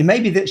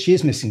 maybe that she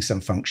is missing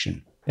some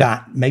function.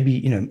 That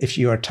maybe, if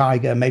you're a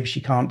tiger, maybe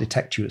she can't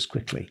detect you as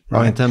quickly.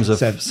 Right? Oh, in terms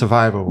of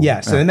survival.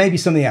 So there may be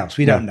something else.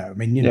 We don't know. I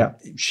mean,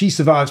 she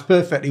survives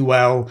perfectly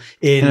well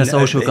in a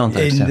social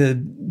context.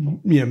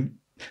 In the,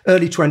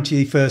 early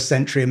 21st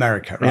century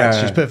America, right?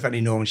 She's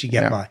perfectly normal. She'd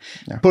get by.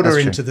 Put her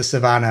into the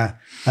savannah,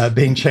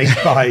 being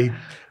chased by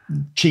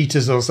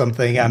cheetahs or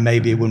something, and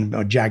maybe it wouldn't,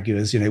 or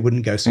jaguars, it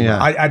wouldn't go so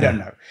well. I don't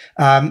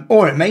know.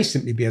 Or it may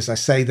simply be, as I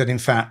say, that in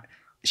fact,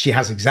 she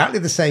has exactly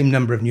the same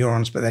number of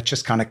neurons, but they're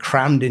just kind of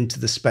crammed into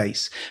the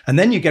space. And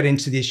then you get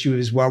into the issue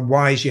as well,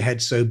 why is your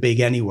head so big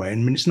anyway? I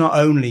mean, it's not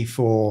only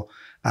for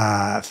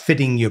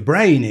fitting your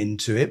brain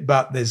into it,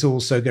 but there's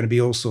also going to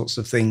be all sorts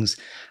of things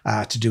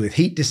to do with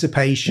heat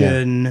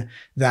dissipation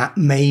that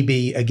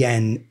maybe,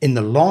 again, in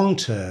the long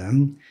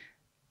term,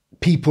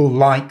 people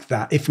like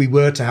that. If we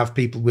were to have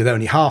people with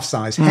only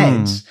half-size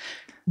heads,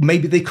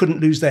 maybe they couldn't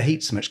lose their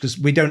heat so much because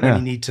we don't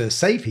really need to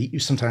save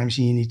heat. Sometimes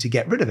you need to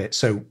get rid of it.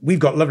 So we've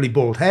got lovely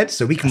bald heads,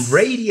 so we can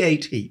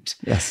radiate heat,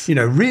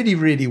 really,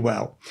 really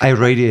well. I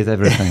radiate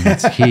everything.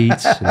 It's heat,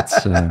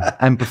 it's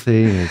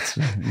empathy, it's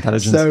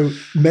intelligence. So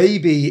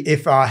maybe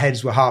if our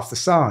heads were half the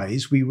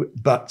size,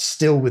 but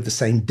still with the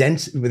same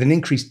density, with an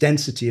increased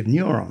density of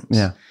neurons,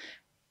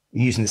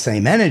 using the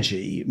same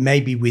energy,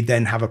 maybe we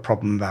then have a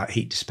problem about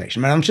heat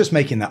dissipation. I mean, I'm just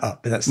making that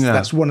up, but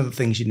that's one of the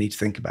things you need to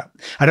think about.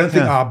 I don't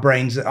think our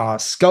brains, our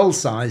skull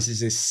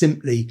sizes is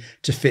simply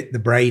to fit the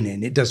brain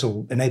in. It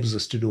enables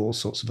us to do all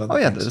sorts of other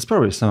things. There's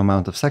probably some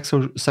amount of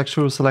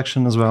sexual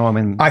selection as well. I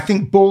mean, I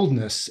think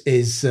baldness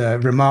is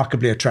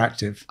remarkably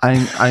attractive.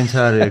 I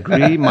entirely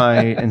agree.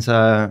 My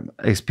entire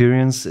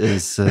experience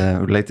is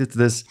related to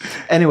this.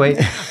 Anyway,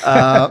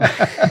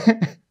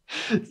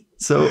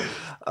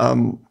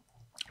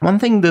 one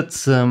thing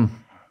that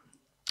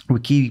we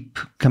keep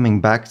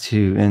coming back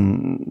to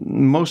in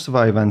most of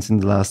our events in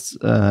the last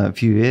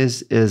few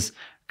years is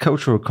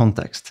cultural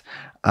context.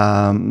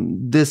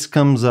 This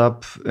comes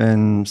up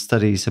in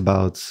studies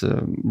about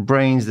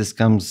brains. This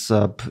comes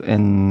up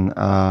in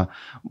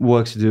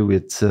work to do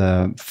with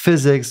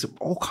physics,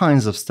 all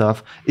kinds of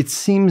stuff. It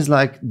seems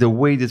like the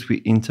way that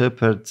we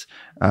interpret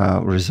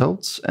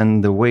results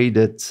and the way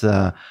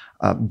that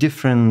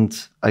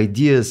different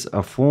ideas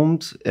are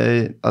formed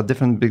are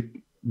different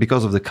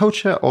because of the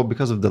culture or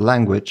because of the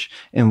language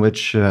in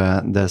which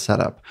they're set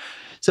up.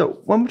 So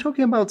when we're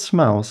talking about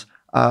smells,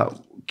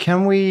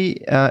 can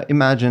we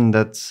imagine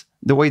that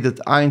the way that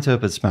I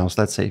interpret smells,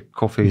 let's say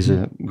coffee is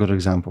a good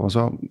example as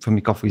well. For me,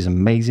 coffee is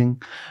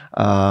amazing.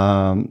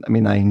 I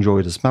mean, I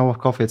enjoy the smell of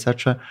coffee,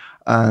 etc.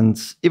 And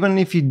even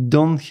if you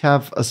don't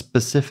have a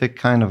specific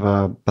kind of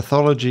a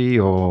pathology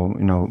or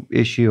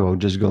issue or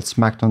just got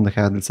smacked on the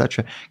head,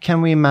 etc.,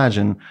 can we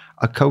imagine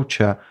a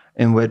culture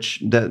in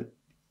which that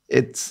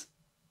it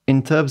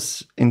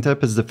interprets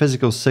the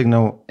physical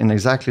signal in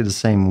exactly the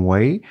same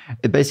way?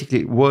 It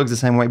basically works the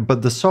same way,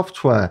 but the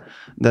software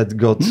that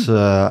got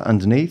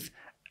underneath,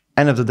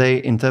 end of the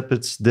day,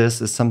 interprets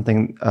this as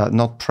something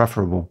not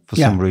preferable for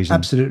some reason.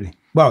 Absolutely.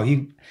 Well,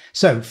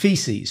 so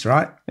feces,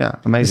 right? Yeah,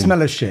 amazing. The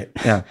smell of shit.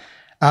 Yeah.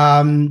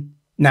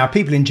 Now,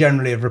 people in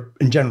general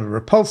are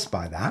repulsed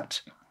by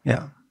that.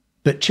 Yeah.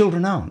 But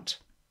children aren't.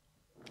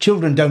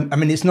 Children don't. I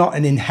mean, it's not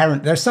an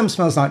inherent. There are some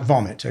smells like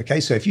vomit. Okay,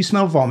 so if you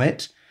smell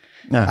vomit,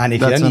 and if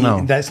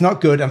that's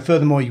not good, and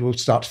furthermore, you will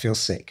start to feel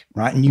sick,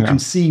 right? And you can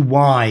see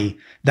why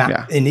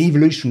that in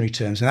evolutionary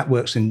terms, and that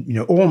works in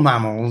all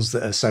mammals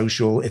that are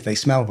social. If they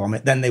smell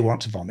vomit, then they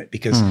want to vomit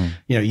because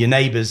your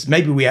neighbors.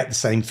 Maybe we ate the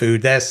same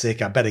food. They're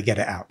sick. I better get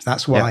it out.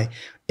 That's why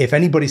if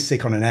anybody's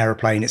sick on an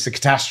aeroplane, it's a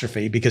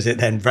catastrophe because it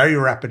then very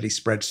rapidly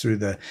spreads through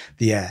the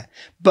air.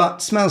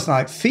 But smells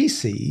like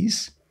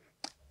feces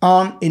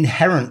aren't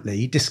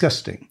inherently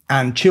disgusting,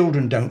 and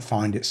children don't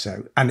find it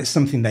so. And it's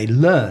something they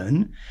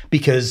learn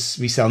because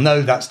we say,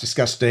 no, that's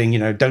disgusting,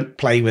 don't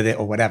play with it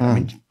or whatever. I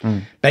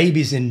mean,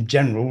 babies in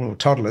general, or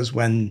toddlers,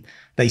 when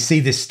they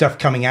see this stuff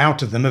coming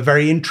out of them, are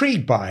very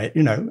intrigued by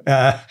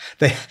it.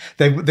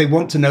 They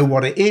want to know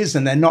what it is,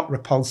 and they're not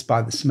repulsed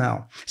by the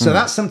smell. So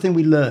that's something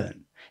we learn.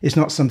 It's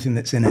not something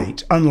that's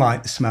innate,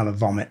 unlike the smell of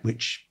vomit,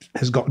 which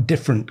has got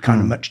different kind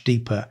of much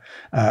deeper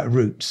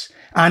roots.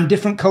 And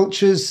different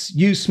cultures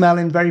use smell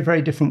in very,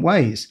 very different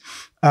ways.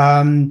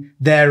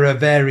 There are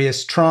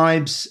various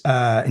tribes,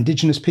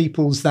 indigenous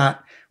peoples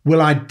that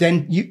will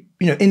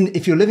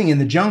if you're living in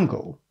the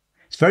jungle,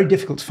 it's very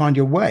difficult to find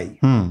your way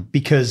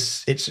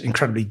because it's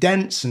incredibly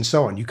dense and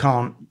so on. You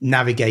can't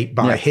navigate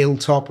by a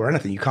hilltop or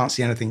anything. You can't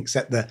see anything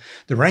except the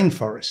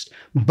rainforest.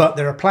 But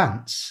there are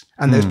plants,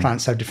 and those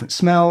plants have different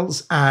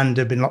smells. And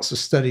there have been lots of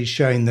studies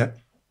showing that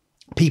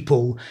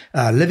people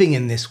living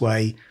in this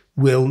way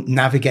will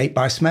navigate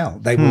by smell.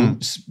 They will,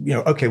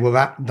 okay, well,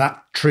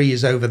 that tree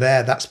is over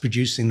there. That's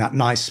producing that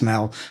nice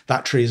smell.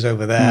 That tree is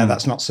over there.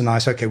 That's not so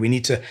nice. Okay, we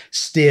need to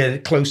steer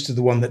close to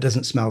the one that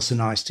doesn't smell so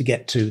nice to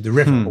get to the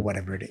river or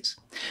whatever it is.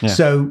 Yeah.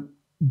 So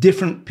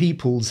different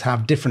peoples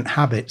have different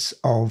habits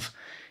of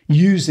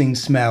using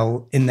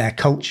smell in their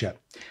culture.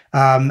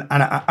 And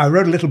I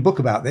wrote a little book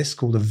about this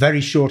called A Very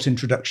Short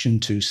Introduction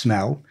to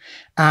Smell.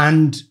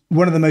 And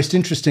one of the most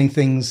interesting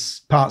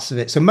parts of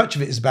it, so much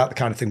of it is about the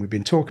kind of thing we've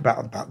been talking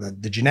about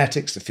the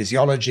genetics, the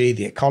physiology,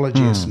 the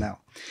ecology of smell.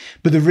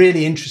 But the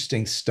really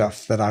interesting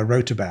stuff that I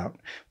wrote about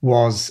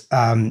was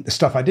the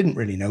stuff I didn't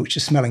really know, which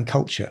is smelling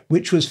culture,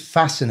 which was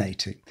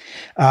fascinating.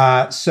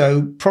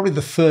 So probably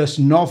the first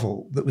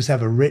novel that was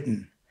ever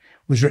written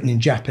was written in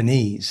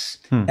Japanese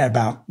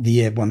about the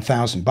year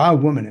 1000 by a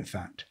woman, in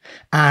fact.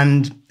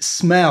 And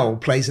smell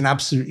plays an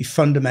absolutely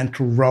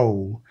fundamental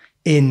role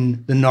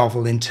in the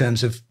novel in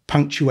terms of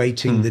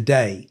punctuating the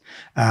day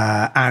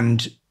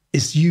and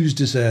is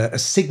used as a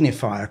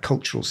signifier, a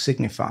cultural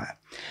signifier.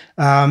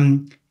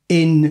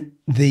 In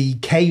the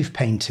cave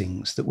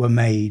paintings that were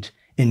made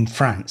in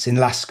France, in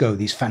Lascaux,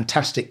 these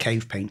fantastic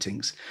cave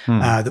paintings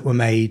that were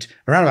made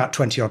around about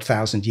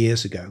 20,000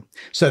 years ago.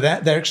 So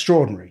they're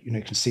extraordinary. You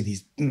can see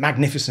these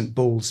magnificent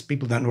bulls.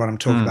 People don't know what I'm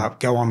talking about.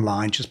 Go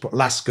online, just put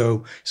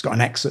Lascaux. It's got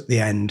an X at the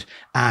end,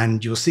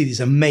 and you'll see these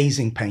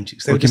amazing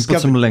paintings. We can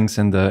put some links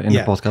in the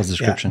podcast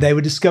description. They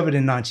were discovered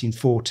in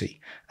 1940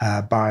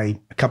 by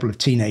a couple of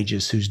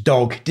teenagers whose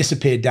dog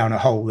disappeared down a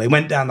hole. They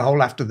went down the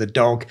hole after the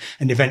dog,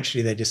 and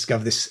eventually they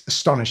discovered this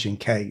astonishing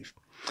cave.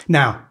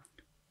 Now,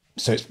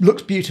 so it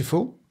looks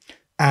beautiful,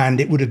 and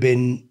it would have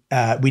been,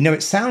 we know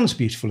it sounds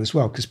beautiful as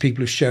well, because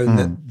people have shown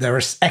that there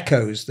are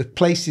echoes, the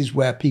places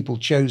where people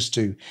chose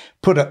to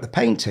put up the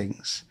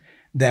paintings,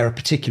 there are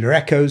particular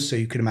echoes, so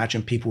you could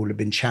imagine people would have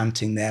been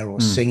chanting there or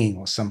singing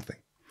or something.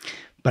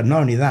 But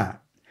not only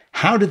that,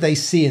 how did they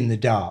see in the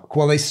dark?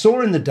 Well, they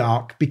saw in the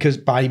dark because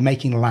by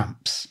making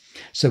lamps.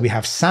 So we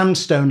have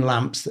sandstone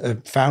lamps that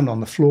are found on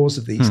the floors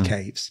of these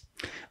caves,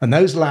 and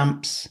those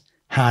lamps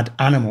had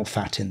animal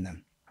fat in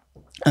them.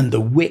 And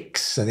the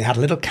wicks, so they had a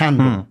little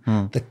candle.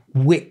 The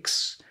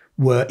wicks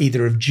were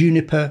either of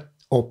juniper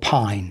or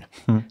pine.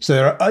 So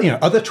there are,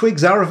 other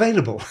twigs are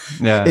available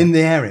in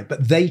the area,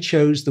 but they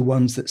chose the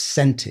ones that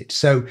scented.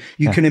 So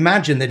you can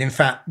imagine that, in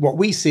fact, what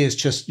we see is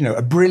just,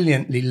 a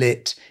brilliantly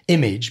lit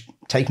image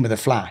taken with a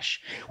flash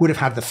would have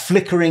had the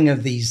flickering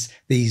of these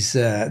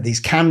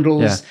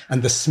candles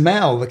and the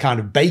smell, the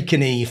kind of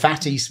bacony,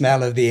 fatty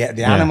smell of the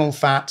animal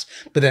fat,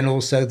 but then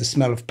also the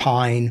smell of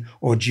pine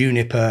or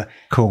juniper.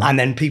 Cool. And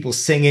then people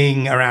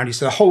singing around you.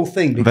 So the whole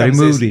thing becomes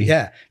very moody.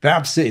 Very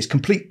absolutely. It's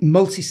complete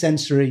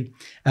multi-sensory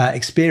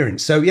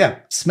experience. So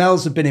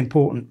smells have been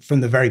important from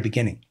the very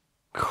beginning.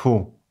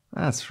 Cool.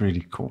 That's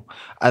really cool.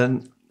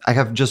 And I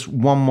have just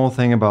one more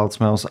thing about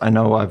smells. I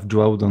know I've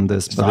dwelled on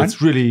this, but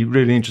it's really,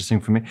 really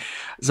interesting for me.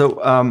 So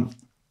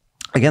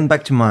again,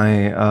 back to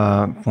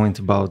my point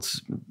about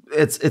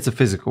it's a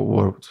physical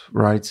world,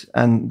 right?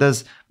 And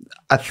there's,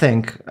 I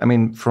think,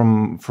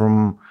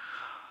 from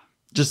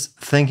just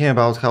thinking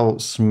about how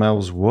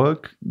smells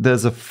work,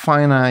 there's a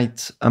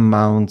finite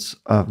amount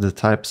of the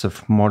types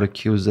of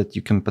molecules that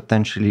you can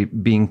potentially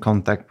be in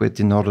contact with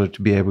in order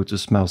to be able to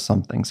smell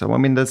something. So,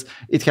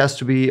 it has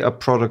to be a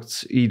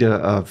product either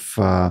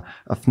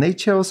of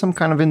nature or some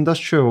kind of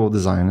industrial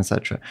design,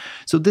 etc.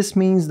 So this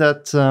means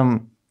that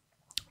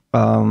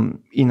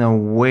in a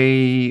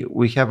way,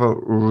 we have a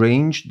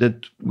range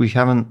that we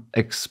haven't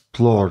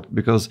explored,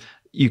 because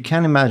you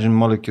can imagine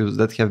molecules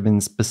that have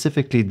been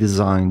specifically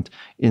designed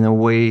in a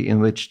way in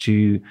which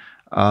to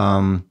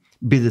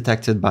be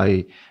detected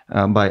by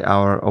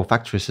our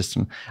olfactory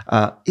system.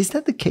 Is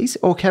that the case,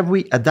 or have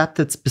we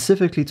adapted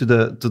specifically to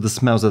the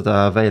smells that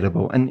are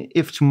available? And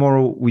if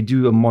tomorrow we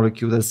do a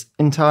molecule that's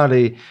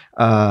entirely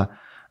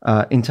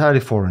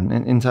foreign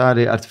and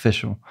entirely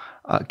artificial,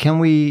 can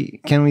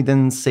we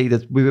then say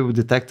that we will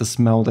detect a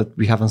smell that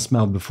we haven't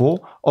smelled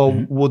before,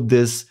 or would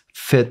this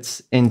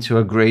fit into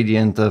a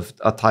gradient of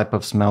a type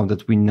of smell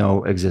that we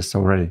know exists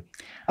already?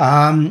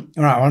 I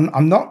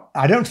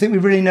don't think we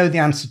really know the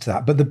answer to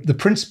that, but the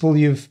principle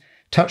you've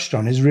touched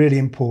on is really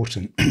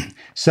important.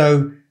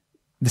 So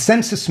the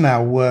sense of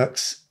smell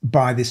works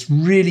by this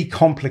really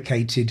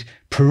complicated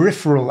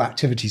peripheral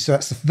activity. So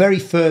that's the very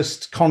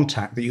first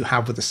contact that you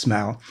have with the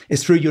smell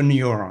is through your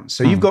neurons.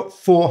 So you've got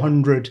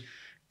 400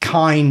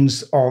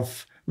 kinds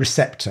of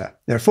receptor.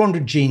 There are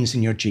 400 genes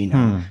in your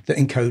genome that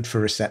encode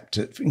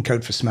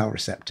for smell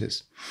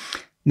receptors.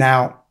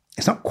 Now,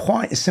 it's not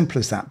quite as simple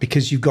as that,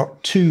 because you've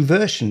got two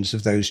versions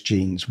of those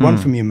genes, one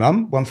from your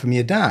mum, one from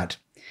your dad.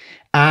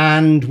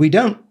 And we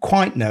don't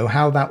quite know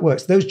how that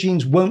works. Those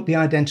genes won't be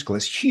identical.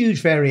 There's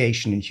huge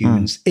variation in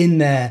humans in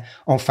their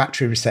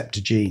olfactory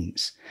receptor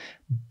genes.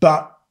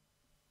 But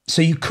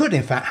so you could,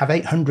 in fact, have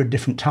 800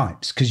 different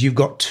types, because you've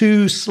got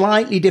two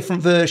slightly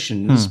different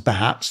versions,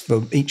 perhaps,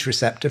 for each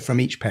receptor from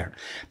each parent.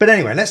 But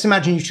anyway, let's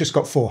imagine you've just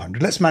got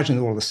 400. Let's imagine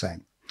they're all the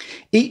same.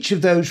 Each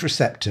of those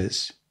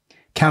receptors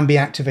can be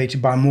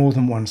activated by more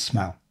than one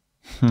smell.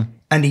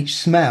 And each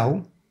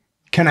smell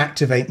can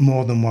activate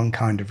more than one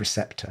kind of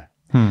receptor.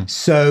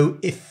 So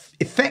if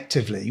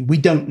effectively, we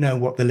don't know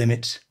what the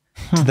limit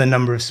to the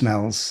number of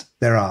smells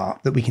there are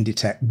that we can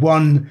detect.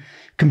 One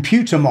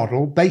computer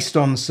model based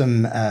on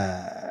some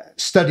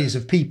studies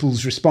of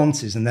people's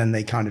responses, and then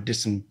they kind of did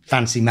some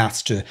fancy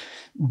maths to,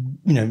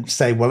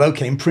 say, well,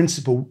 okay, in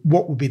principle,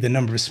 what would be the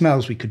number of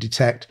smells we could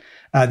detect?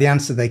 The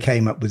answer they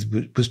came up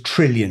with was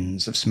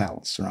trillions of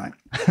smells, right?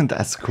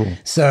 That's cool.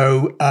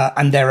 So,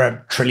 and there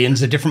are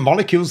trillions of different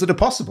molecules that are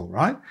possible,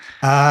 right?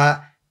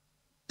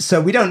 So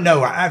we don't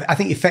know. I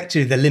think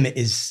effectively the limit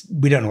is,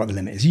 we don't know what the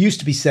limit is. It used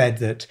to be said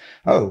that,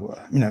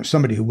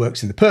 somebody who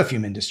works in the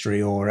perfume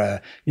industry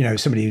or,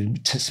 somebody who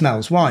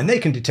smells wine, they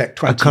can detect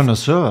 20. A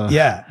connoisseur.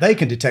 Yeah, they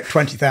can detect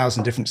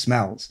 20,000 different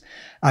smells.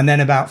 And then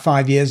about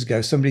 5 years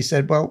ago, somebody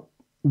said, well,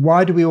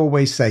 why do we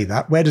always say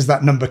that? Where does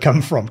that number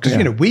come from? Because,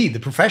 we, the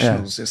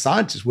professionals, the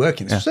scientists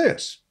working, this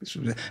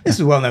is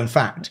a well-known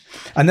fact.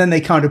 And then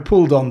they kind of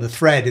pulled on the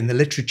thread in the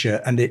literature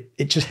and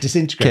it just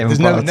disintegrated.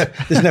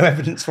 There's no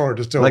evidence for it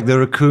at all. Like the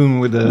raccoon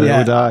with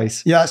the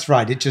eyes. Yeah, that's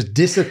right. It just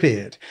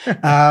disappeared.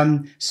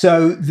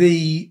 So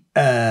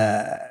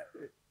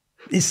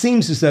it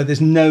seems as though there's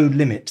no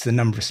limit to the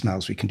number of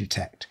smells we can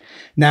detect.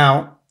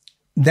 Now,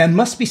 there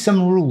must be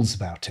some rules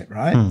about it,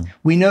 right?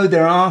 We know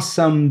there are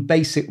some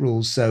basic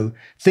rules. So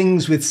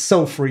things with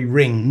sulfury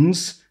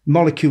rings,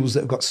 molecules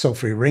that have got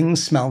sulfury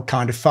rings smell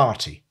kind of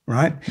farty,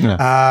 right?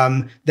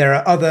 Yeah. There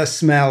are other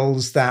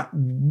smells that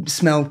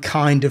smell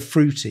kind of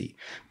fruity.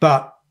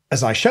 But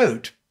as I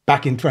showed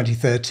back in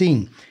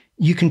 2013,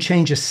 you can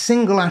change a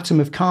single atom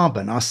of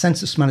carbon. Our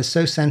sense of smell is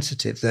so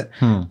sensitive that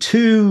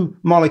two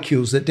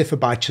molecules that differ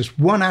by just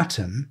one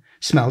atom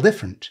smell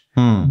different.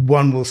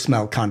 One will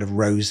smell kind of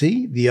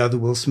rosy, the other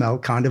will smell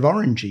kind of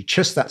orangey.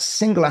 Just that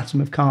single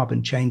atom of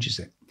carbon changes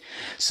it.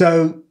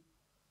 So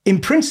in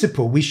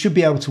principle, we should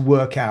be able to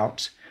work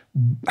out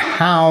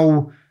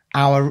how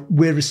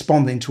we're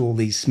responding to all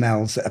these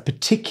smells at a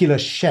particular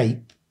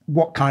shape,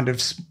 what kind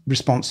of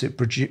response it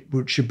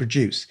should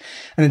produce.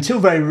 And until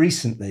very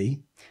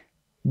recently,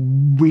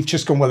 we've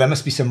just gone, well, there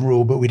must be some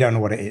rule, but we don't know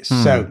what it is.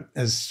 So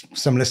as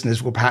some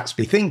listeners will perhaps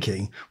be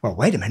thinking, well,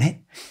 wait a minute,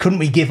 couldn't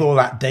we give all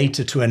that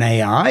data to an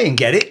AI and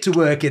get it to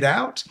work it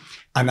out?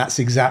 And that's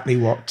exactly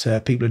what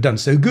people have done.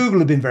 So Google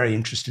have been very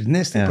interested in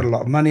this. They put a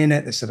lot of money in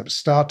it. They set up a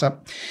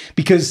startup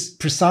because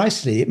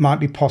precisely it might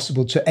be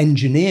possible to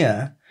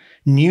engineer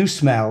new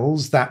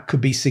smells that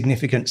could be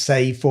significant,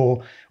 say,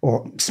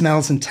 or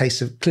smells and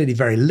tastes are clearly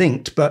very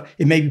linked, but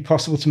it may be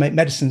possible to make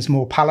medicines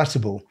more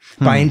palatable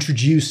by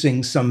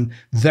introducing some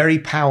very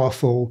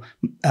powerful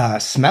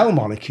smell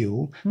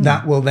molecule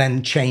that will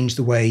then change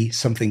the way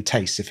something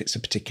tastes if it's a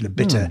particular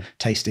bitter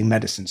tasting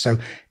medicine. So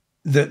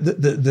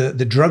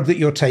the drug that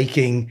you're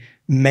taking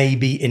may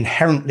be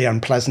inherently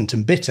unpleasant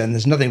and bitter, and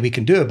there's nothing we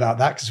can do about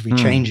that because if we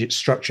change its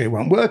structure, it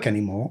won't work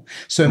anymore.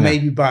 So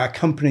maybe by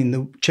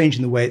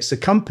changing the way it's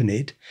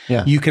accompanied,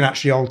 you can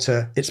actually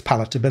alter its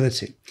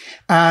palatability.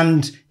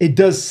 And it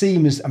does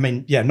seem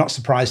not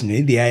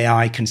surprisingly, the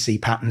AI can see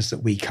patterns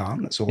that we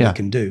can't. That's all we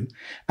can do.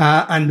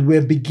 And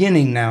we're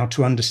beginning now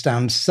to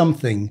understand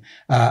something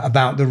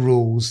about the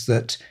rules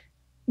that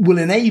will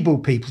enable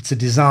people to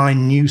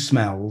design new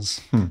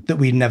smells that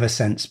we'd never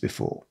sensed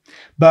before.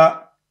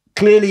 But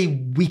clearly,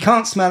 we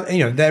can't smell,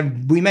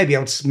 we may be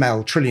able to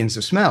smell trillions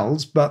of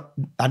smells, but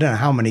I don't know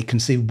how many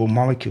conceivable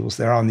molecules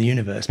there are in the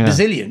universe.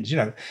 Bazillions,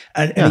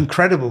 an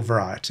incredible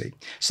variety.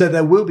 So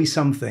there will be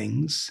some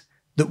things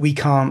that we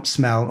can't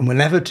smell and we'll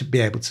never be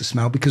able to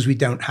smell because we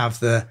don't have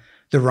the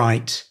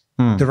right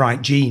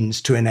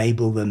genes to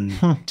enable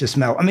them to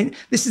smell. I mean,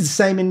 this is the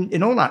same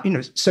in all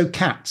that, so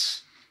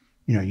cats,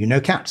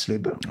 cats,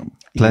 Luba.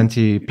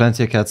 Plenty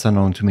of cats are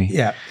known to me.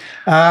 Yeah.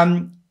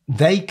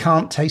 They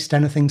can't taste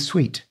anything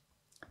sweet.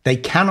 They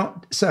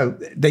cannot, so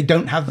they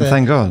don't have the...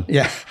 Thank God.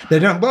 Yeah, they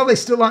don't. Well, they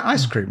still like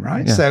ice cream,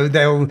 right? Yeah. So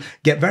they'll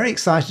get very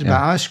excited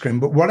about ice cream,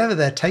 but whatever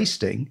they're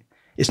tasting,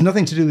 it's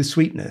nothing to do with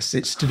sweetness.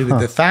 It's to do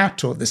with the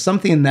fat or there's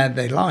something in there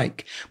they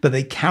like, but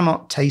they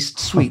cannot taste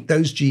sweet.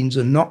 Those genes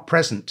are not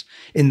present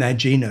in their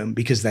genome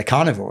because they're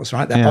carnivores,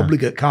 right? They're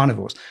obligate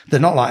carnivores. They're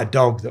not like a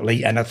dog that'll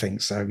eat anything.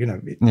 So,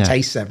 it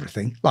tastes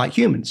everything. Like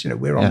humans,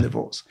 we're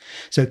omnivores.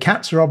 So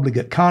cats are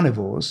obligate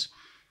carnivores.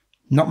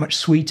 Not much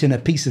sweet in a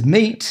piece of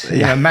meat.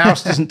 A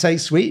mouse doesn't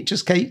taste sweet, it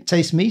just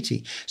tastes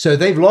meaty. So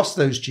they've lost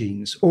those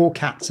genes. All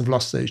cats have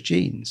lost those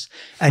genes.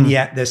 And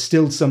yet there's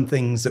still some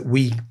things that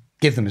we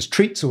give them as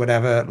treats or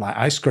whatever, like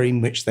ice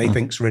cream, which they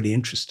think's really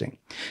interesting.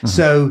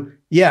 So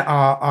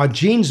our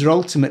genes are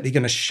ultimately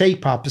going to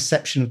shape our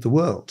perception of the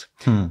world.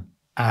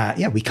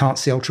 We can't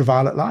see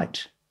ultraviolet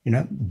light.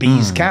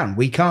 Bees can,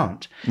 we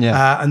can't.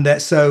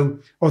 So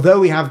although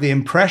we have the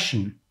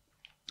impression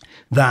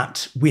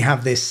that we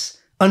have this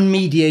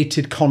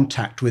unmediated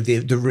contact with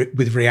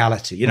with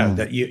reality,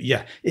 that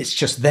it's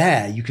just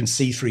there. You can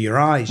see through your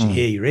eyes, you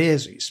hear your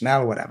ears, or you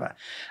smell, whatever.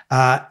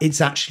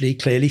 It's actually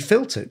clearly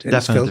filtered.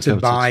 It's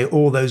filtered by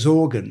all those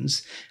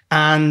organs.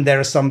 And there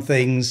are some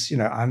things,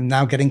 I'm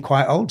now getting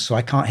quite old, so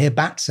I can't hear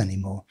bats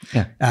anymore.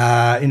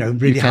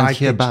 Really you can't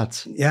hear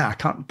bats. Yeah, I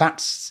can't.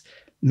 Bats.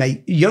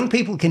 Young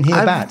people can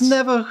hear bats. I've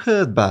never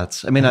heard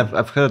bats. I mean,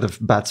 I've heard of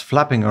bats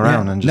flapping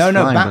around and just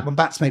flying.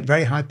 Bats make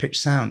very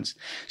high-pitched sounds.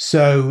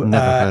 So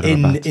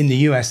in the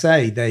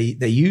USA,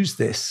 they use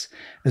this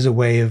as a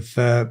way of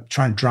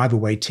trying to drive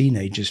away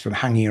teenagers from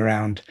hanging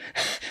around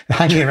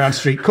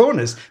street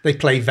corners. They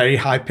play very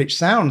high-pitched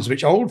sounds,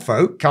 which old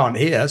folk can't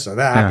hear, so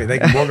they're happy. They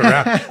can walk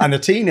around. And the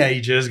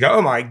teenagers go,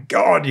 oh, my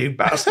God, you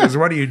bastards,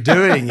 what are you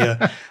doing? You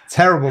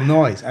terrible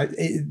noise.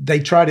 They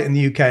tried it in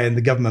the UK and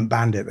the government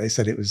banned it. They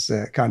said it was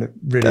kind of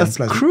really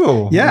unpleasant. That's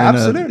cruel. Yeah,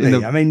 absolutely.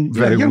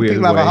 Young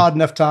people have a hard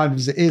enough time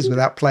as it is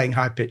without playing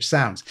high-pitched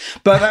sounds.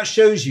 But that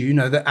shows you,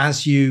 that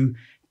as you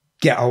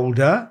get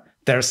older,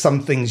 there are some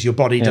things your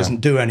body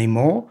doesn't do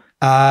anymore.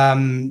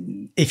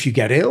 If you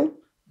get ill,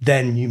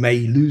 then you may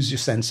lose your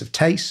sense of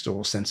taste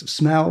or sense of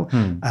smell,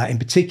 in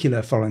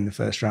particular following the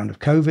first round of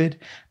COVID.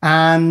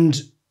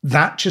 And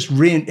that just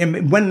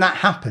when that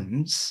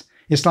happens,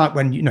 it's like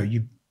when,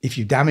 if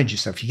you damage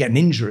yourself, you get an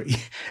injury,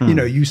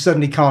 you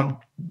suddenly can't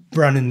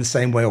run in the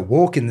same way or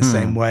walk in the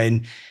same way.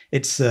 And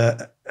it's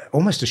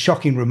almost a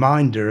shocking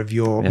reminder of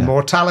your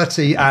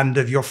mortality and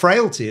of your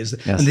frailty,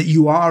 and that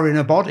you are in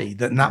a body,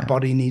 that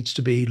body needs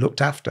to be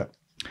looked after.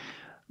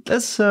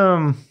 That's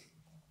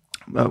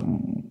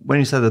when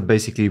you said that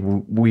basically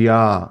we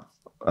are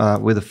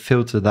with a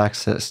filtered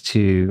access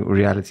to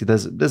reality.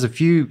 There's a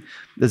few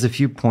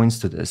points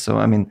to this. So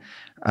I mean,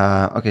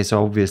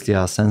 so obviously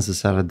our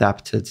senses are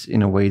adapted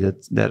in a way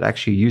that they're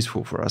actually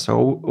useful for us.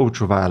 So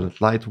ultraviolet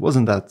light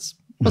wasn't that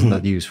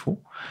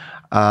useful.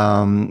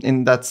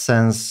 In that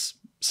sense,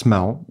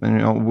 smell,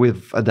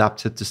 we've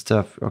adapted to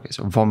stuff. Okay,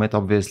 so vomit,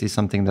 obviously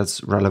something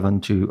that's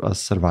relevant to us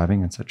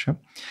surviving, etc.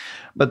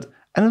 But at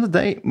the end of the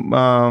day,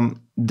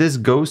 this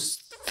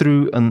goes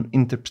through an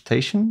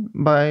interpretation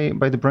by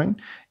the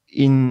brain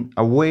in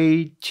a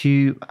way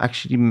to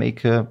actually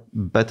make a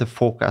better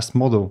forecast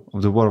model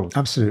of the world.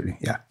 Absolutely,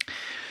 yeah.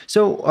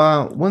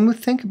 So when we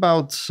think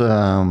about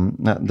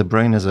the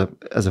brain as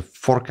a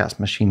forecast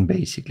machine,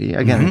 basically,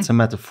 again, it's a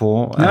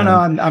metaphor. No,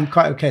 I'm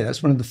quite okay.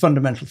 That's one of the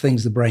fundamental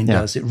things the brain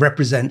does. It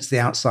represents the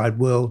outside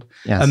world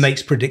and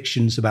makes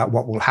predictions about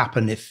what will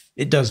happen if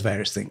it does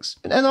various things.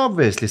 And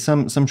obviously,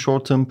 some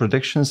short-term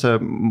predictions are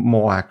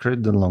more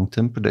accurate than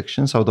long-term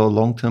predictions, although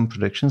long-term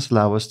predictions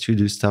allow us to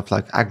do stuff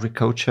like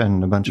agriculture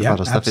and a bunch of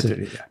other stuff.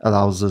 It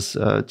allows us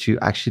to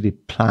actually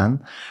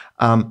plan.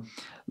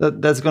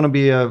 That's going to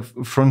be a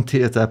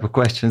frontier type of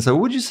question. So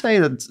would you say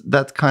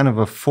that kind of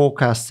a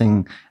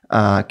forecasting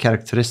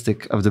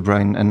characteristic of the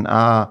brain and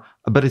our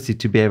ability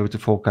to be able to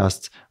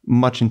forecast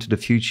much into the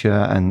future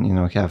and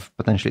have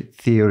potentially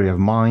theory of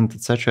mind,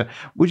 etc.,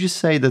 would you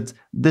say that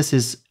this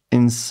is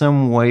in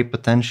some way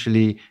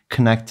potentially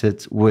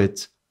connected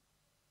with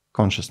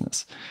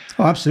consciousness?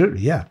 Oh,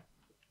 absolutely, yeah.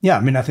 Yeah,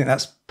 I mean, I think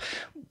that's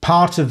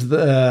part of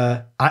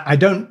the... I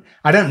don't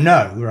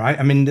know, right?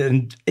 I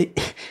mean,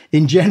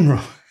 in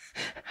general...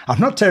 I'm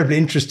not terribly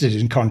interested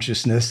in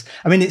consciousness.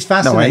 I mean, it's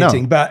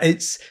fascinating, but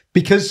it's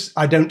because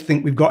I don't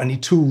think we've got any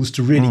tools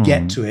to really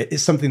get to it.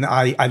 It's something that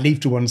I leave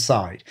to one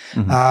side.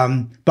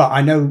 But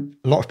I know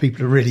a lot of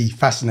people are really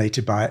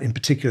fascinated by it, in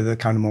particular, the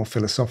kind of more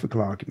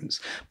philosophical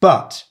arguments.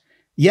 But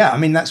yeah, I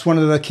mean, that's one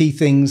of the key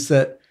things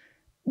that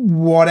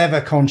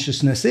whatever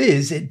consciousness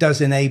is, it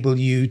does enable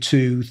you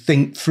to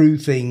think through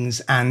things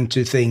and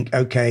to think,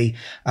 okay,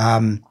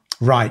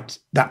 right,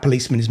 that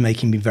policeman is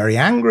making me very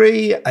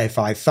angry. If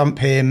I thump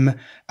him,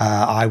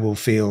 I will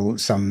feel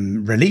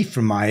some relief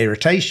from my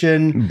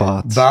irritation,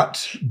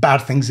 but bad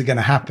things are going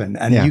to happen.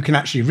 And you can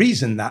actually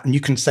reason that, and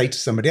you can say to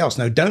somebody else,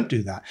 no, don't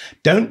do that.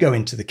 Don't go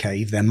into the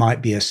cave. There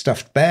might be a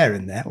stuffed bear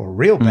in there, or a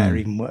real bear,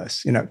 even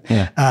worse,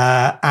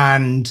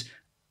 and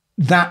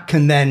that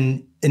can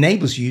then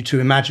enables you to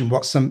imagine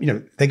what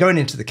they're going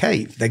into the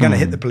cave. They're going to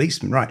hit the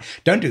policeman, right?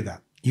 Don't do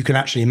that. You can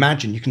actually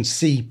imagine, you can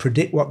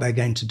predict what they're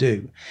going to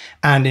do.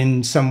 And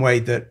in some way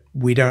that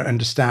we don't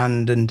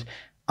understand, and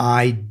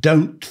I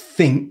don't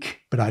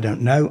think, but I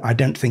don't know, I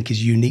don't think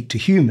is unique to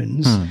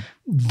humans,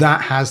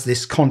 that has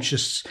this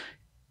conscious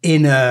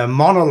inner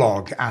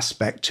monologue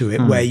aspect to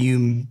it, where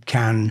you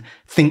can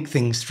think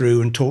things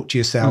through and talk to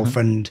yourself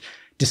and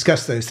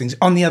discuss those things.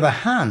 On the other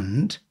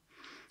hand,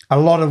 a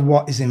lot of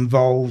what is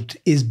involved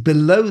is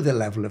below the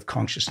level of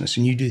consciousness,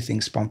 and you do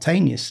things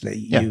spontaneously.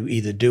 You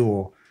either do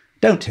or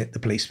don't hit the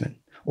policeman,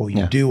 or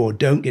you do or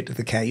don't get to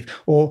the cave.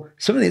 Or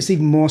something that's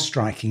even more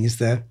striking has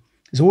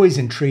always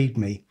intrigued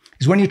me,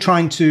 is when you're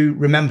trying to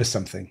remember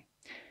something.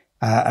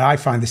 And I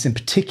find this in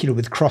particular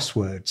with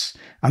crosswords.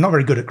 I'm not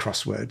very good at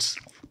crosswords,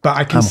 but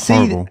I can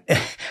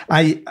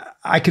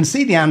I can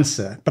see the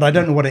answer, but I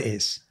don't know what it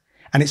is.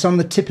 And it's on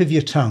the tip of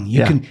your tongue.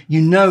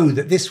 You know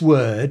that this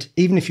word,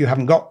 even if you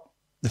haven't got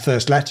the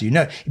first letter,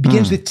 it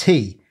begins with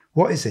T.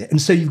 What is it?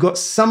 And so you've got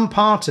some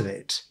part of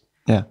it.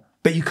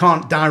 But you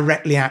can't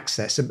directly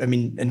access. I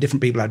mean, and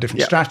different people have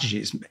different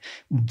strategies.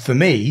 For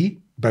me,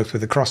 both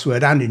with the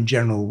crossword and in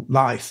general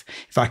life,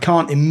 if I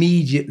can't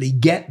immediately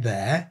get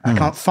there, I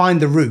can't find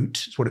the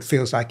route, it's what it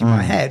feels like in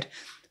my head,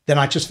 then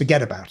I just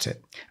forget about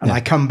it. And I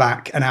come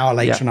back an hour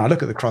later and I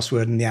look at the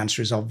crossword and the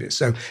answer is obvious.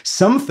 So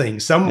something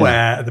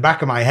somewhere at the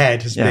back of my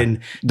head has been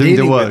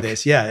dealing with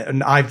this.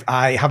 And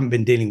I haven't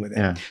been dealing with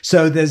it.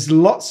 So there's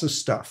lots of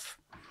stuff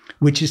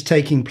which is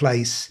taking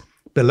place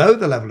below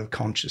the level of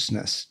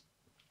consciousness.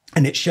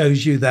 And it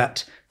shows you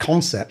that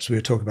concepts we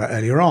were talking about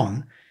earlier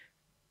on,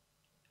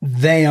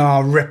 they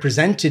are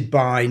represented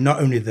by not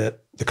only the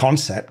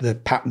concept, the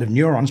pattern of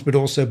neurons, but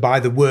also by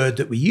the word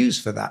that we use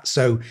for that.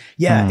 So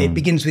it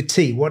begins with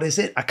T. What is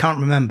it? I can't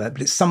remember,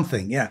 but it's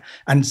something.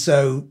 And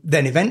so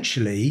then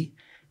eventually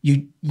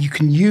you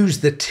can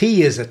use the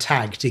T as a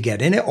tag to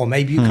get in it, or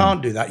maybe you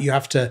can't do that. You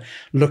have to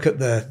look at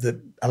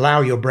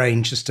allow your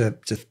brain just to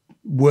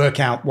work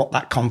out what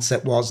that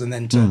concept was, and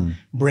then to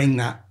bring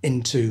that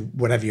into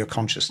whatever your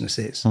consciousness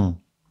is.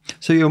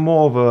 So you're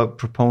more of a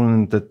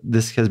proponent that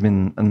this has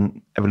been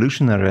an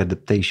evolutionary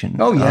adaptation.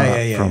 Oh,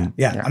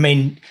 yeah. I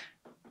mean,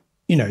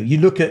 you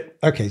look at,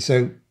 okay,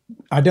 so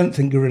I don't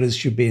think gorillas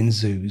should be in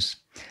zoos.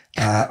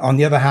 On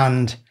the other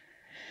hand,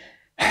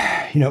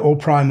 all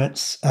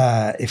primates,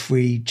 if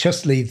we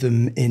just leave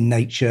them in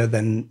nature,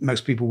 then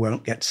most people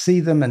won't get to see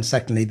them. And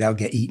secondly, they'll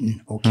get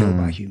eaten or killed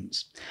by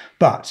humans.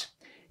 But,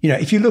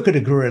 if you look at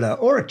a gorilla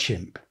or a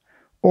chimp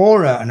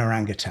or an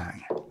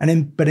orangutan,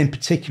 but in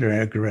particular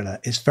a gorilla,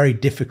 it's very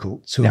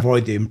difficult to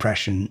avoid the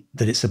impression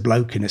that it's a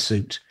bloke in a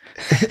suit.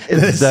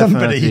 There's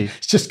somebody who's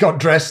just got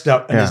dressed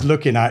up and is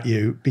looking at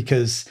you,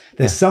 because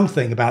there's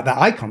something about that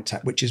eye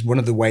contact, which is one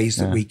of the ways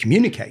that we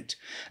communicate.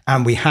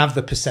 And we have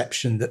the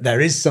perception that there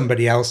is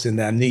somebody else in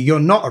there, and you're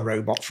not a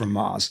robot from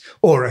Mars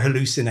or a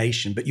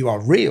hallucination, but you are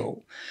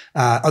real.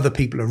 Other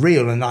people are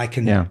real, and I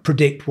can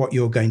predict what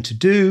you're going to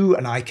do,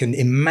 and I can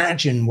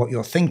imagine what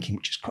you're thinking,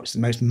 which is the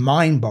most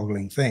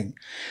mind-boggling thing.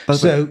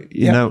 But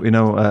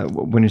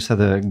when you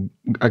said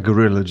a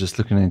gorilla just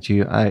looking at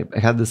you, I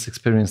had this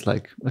experience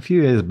like a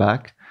few years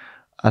back.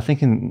 I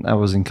think I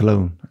was in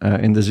Cologne,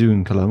 in the zoo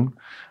in Cologne.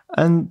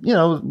 And,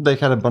 they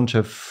had a bunch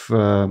of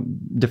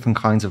different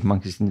kinds of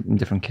monkeys in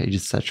different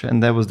cages, etc.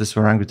 And there was this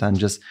orangutan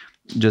just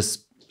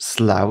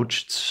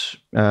slouched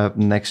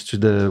next to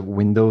the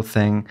window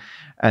thing.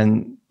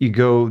 And you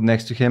go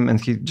next to him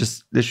and he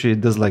just literally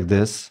does like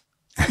this,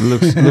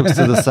 looks to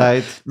the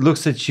side,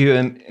 looks at you,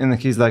 and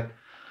he's like,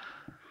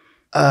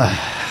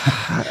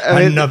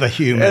 another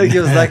human. And he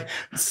was like,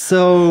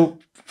 so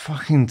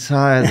fucking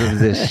tired of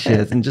this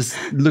shit. And just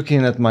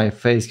looking at my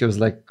face, he was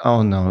like,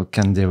 oh no,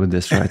 can't deal with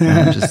this right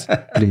now. Just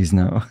please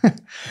no.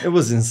 It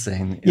was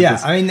insane.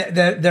 I mean,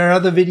 there are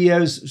other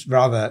videos,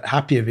 rather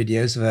happier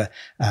videos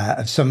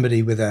of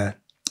somebody with a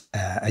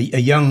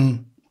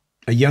young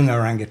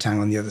orangutan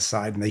on the other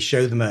side, and they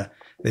show them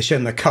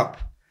a cup.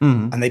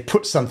 And they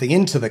put something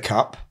into the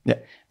cup,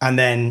 and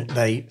then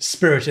they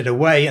spirit it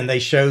away, and they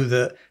show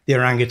the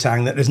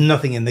orangutan that there's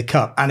nothing in the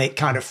cup, and it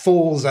kind of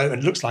falls out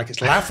and looks like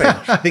it's laughing.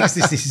 Thinks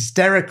this is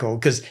hysterical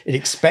because it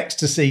expects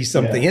to see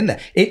something in there.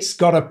 It's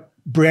got a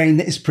brain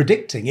that is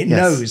predicting. It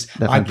knows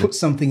definitely. I put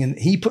something in.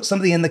 He put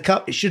something in the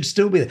cup. It should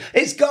still be there.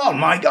 It's gone.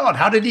 My God,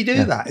 how did he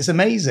do that? It's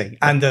amazing.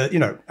 And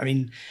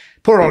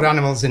poor old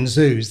animals in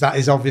zoos, that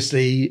is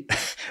obviously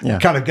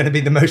kind of going to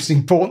be the most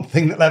important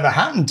thing that'll ever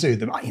happen to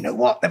them. You know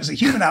what? There was a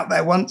human out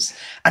there once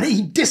and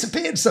he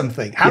disappeared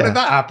something. How did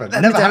that happen?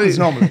 That never happens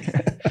normally.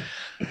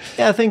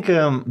 I think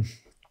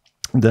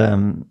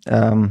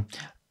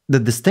the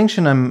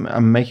distinction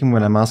I'm making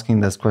when I'm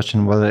asking this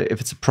question, whether if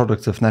it's a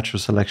product of natural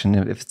selection,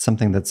 if it's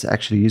something that's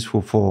actually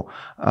useful for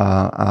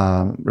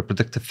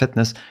reproductive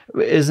fitness,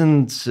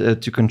 isn't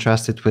to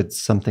contrast it with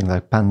something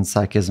like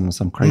panpsychism or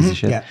some crazy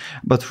shit,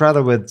 but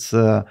rather with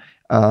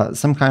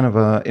some kind of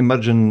a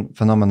emergent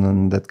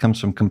phenomenon that comes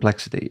from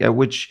complexity,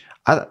 which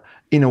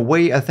in a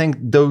way, I think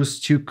those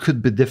two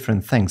could be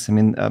different things. I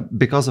mean,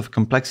 because of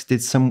complexity,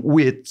 some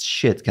weird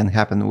shit can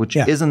happen, which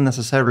isn't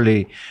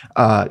necessarily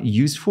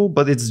useful,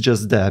 but it's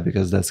just there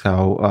because that's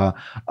how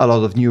a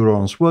lot of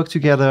neurons work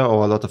together,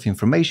 or a lot of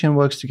information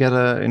works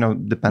together,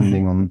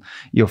 depending on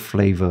your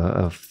flavor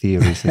of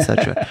theories,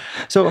 etc.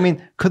 So, I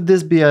mean, could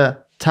this be a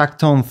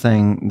tacked on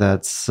thing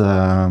that's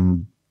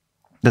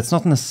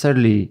not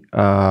necessarily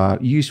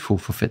useful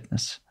for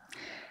fitness?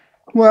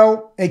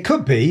 Well, it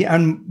could be,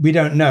 and we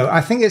don't know.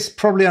 I think it's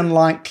probably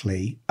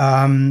unlikely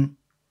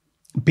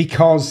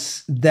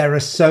because there are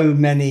so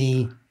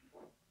many,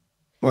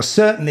 well,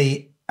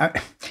 certainly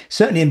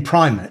in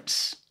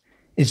primates,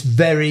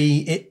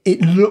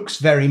 it looks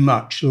very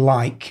much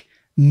like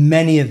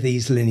many of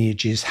these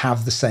lineages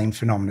have the same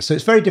phenomena. So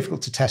it's very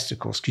difficult to test, of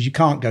course, because you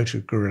can't go to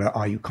a gorilla,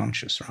 are you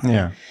conscious, right?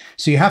 Yeah.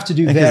 So you have to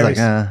do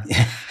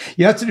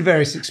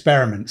various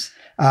experiments.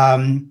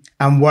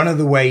 And one of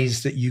the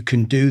ways that you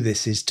can do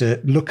this is to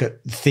look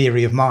at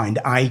theory of mind.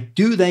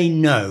 Do they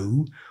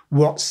know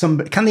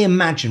can they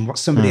imagine what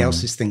somebody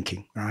else is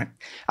thinking, right?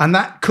 And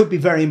that could be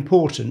very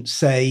important,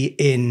 say,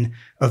 in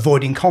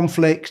avoiding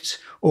conflict,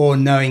 or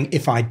knowing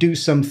if I do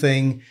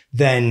something,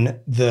 then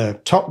the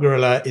top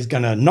gorilla is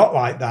going to not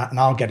like that and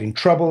I'll get in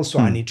trouble, so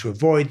I need to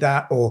avoid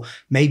that. Or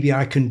maybe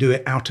I can do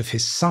it out of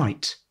his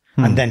sight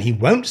and then he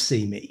won't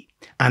see me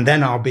and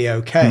then I'll be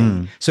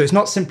okay. So it's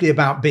not simply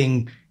about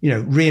being,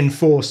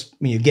 reinforced.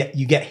 You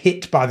get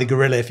hit by the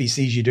gorilla if he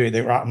sees you doing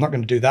it, right, I'm not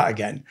going to do that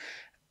again.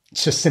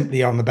 It's just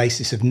simply on the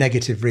basis of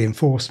negative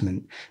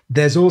reinforcement.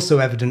 There's also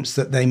evidence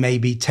that they may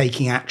be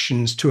taking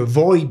actions to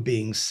avoid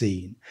being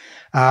seen.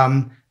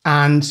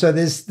 And so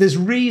there's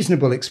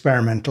reasonable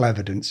experimental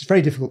evidence, it's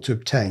very difficult to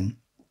obtain,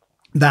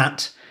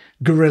 that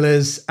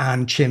gorillas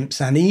and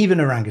chimps and even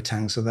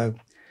orangutans, although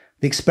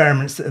the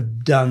experiments that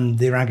have done,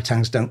 the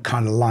orangutans don't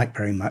kind of like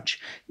very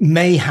much,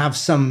 may have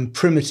some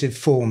primitive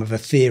form of a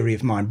theory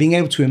of mind, being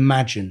able to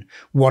imagine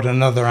what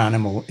another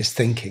animal is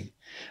thinking.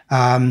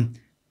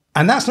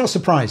 And that's not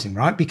surprising,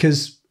 right?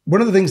 Because one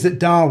of the things that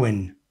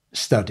Darwin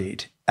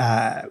studied,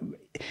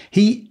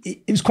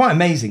 it was quite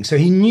amazing. So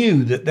he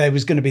knew that there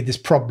was going to be this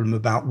problem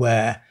about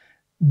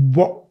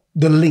what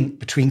the link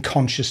between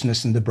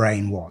consciousness and the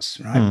brain was,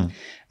 right?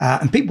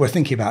 And people were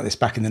thinking about this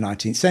back in the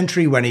 19th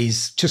century when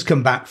he's just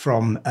come back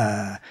from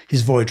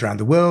his voyage around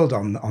the world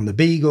on the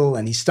Beagle,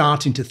 and he's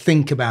starting to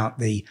think about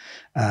the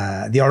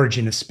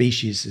origin of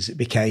species as it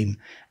became.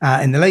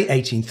 In the late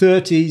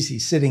 1830s,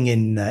 he's sitting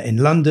in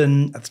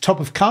London at the top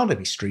of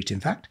Carnaby Street, in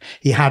fact.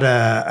 He had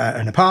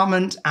an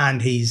apartment,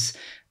 and he's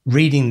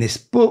reading this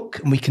book,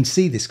 and we can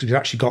see this because we've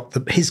actually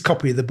got his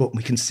copy of the book, and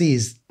we can see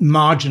his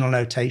marginal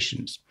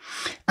notations.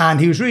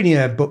 And he was reading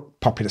a book,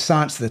 Popular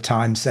Science at the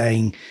time,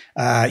 saying,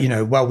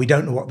 well, we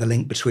don't know what the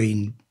link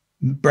between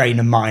brain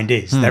and mind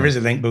is. There is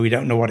a link, but we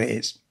don't know what it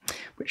is,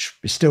 which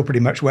is still pretty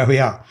much where we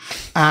are.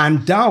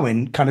 And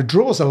Darwin kind of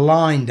draws a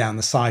line down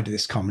the side of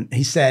this comment.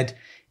 He said,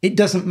 it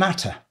doesn't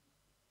matter.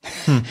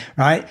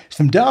 Right?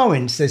 From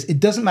Darwin says, it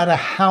doesn't matter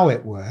how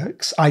it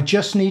works. I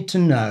just need to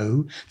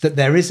know that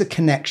there is a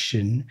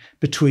connection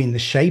between the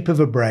shape of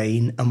a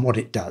brain and what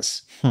it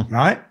does,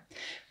 right?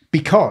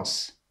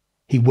 Because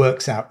he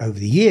works out over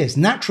the years,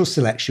 natural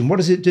selection, what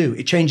does it do?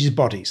 It changes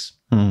bodies.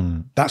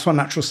 That's what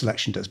natural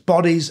selection does.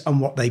 Bodies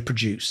and what they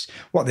produce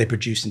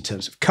in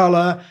terms of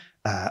color,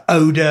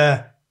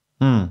 odor,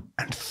 and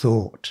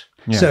thought.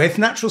 Yeah. So if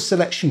natural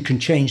selection can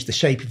change the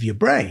shape of your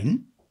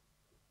brain,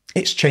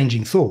 it's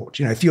changing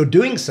thought. If you're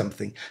doing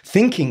something,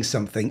 thinking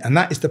something, and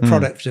that is the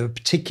product of a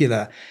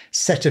particular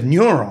set of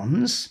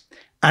neurons,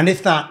 and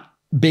if that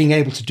being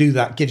able to do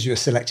that gives you a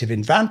selective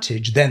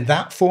advantage, then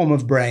that form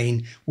of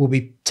brain will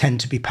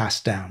tend to be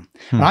passed down.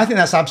 And I think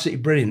that's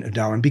absolutely brilliant of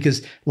Darwin,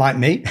 because like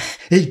me,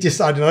 he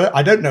decided,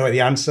 I don't know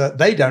the answer.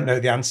 They don't know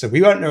the answer.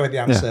 We won't know the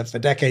answer for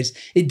decades.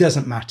 It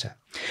doesn't matter.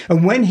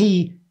 And when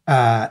he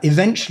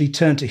eventually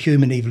turned to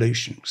human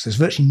evolution, because there's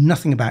virtually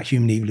nothing about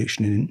human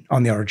evolution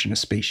on the origin of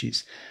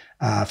species,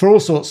 for all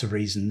sorts of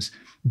reasons.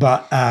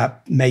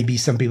 But maybe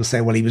some people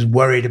say, well, he was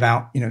worried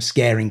about,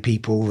 scaring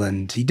people,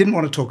 and he didn't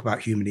want to talk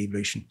about human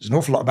evolution. There's an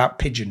awful lot about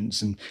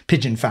pigeons and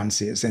pigeon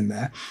fanciers in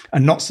there,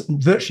 and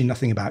virtually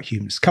nothing about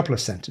humans. A couple of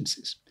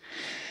sentences.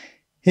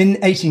 In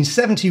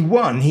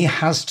 1871, he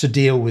has to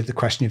deal with the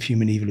question of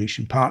human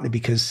evolution, partly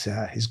because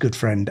his good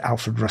friend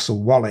Alfred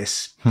Russel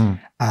Wallace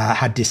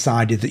had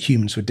decided that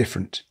humans were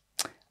different.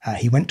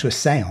 He went to a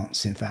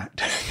seance, in fact.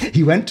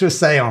 He went to a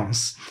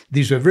seance.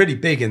 These were really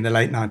big in the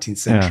late 19th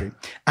century.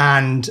 Yeah.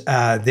 And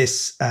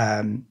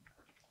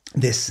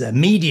this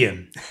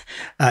medium,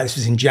 this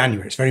was in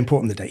January. It's very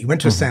important, the date. He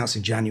went to a seance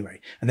in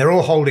January, and they're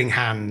all holding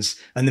hands,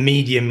 and the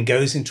medium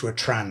goes into a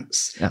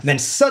trance. Yeah. And then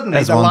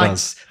suddenly the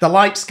lights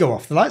go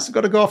off. The lights have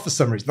got to go off for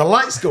some reason. The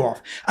lights go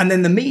off. And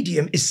then the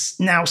medium is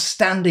now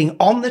standing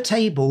on the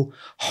table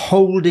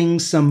holding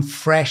some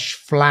fresh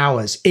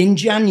flowers in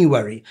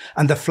January,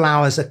 and the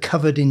flowers are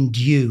covered in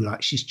dew,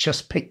 like she's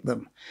just picked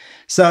them.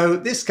 So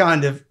this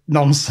kind of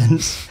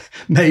nonsense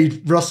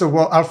made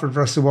Alfred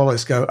Russel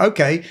Wallace go,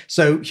 okay,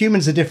 so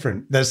humans are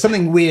different. There's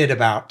something weird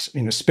about,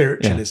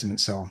 spiritualism and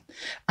so on.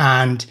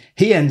 And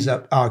he ends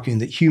up arguing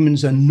that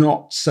humans are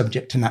not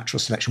subject to natural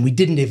selection. We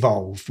didn't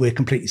evolve. We're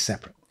completely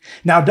separate.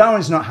 Now,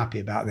 Darwin's not happy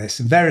about this,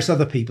 and various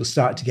other people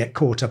started to get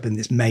caught up in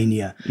this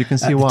mania. You can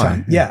see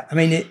why. Yeah.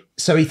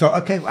 So he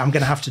thought, okay, I'm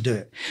going to have to do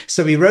it.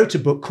 So he wrote a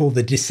book called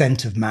The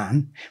Descent of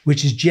Man,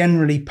 which is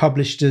generally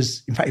published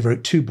as, in fact, he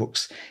wrote 2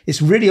 books.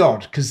 It's really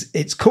odd because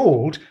it's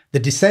called The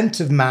Descent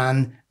of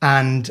Man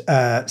and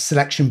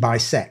Selection by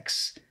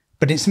Sex.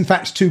 But it's in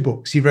fact 2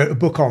 books. He wrote a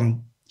book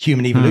on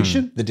human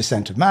evolution, The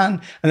Descent of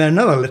Man, and then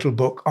another little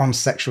book on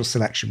sexual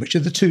selection, which are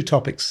the 2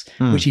 topics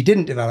which he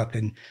didn't develop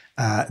in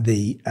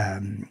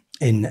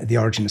the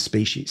origin of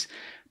species.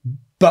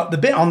 But the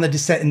bit on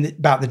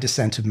about the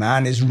descent of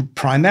man is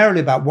primarily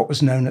about what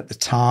was known at the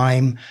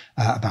time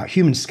about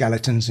human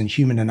skeletons and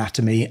human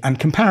anatomy and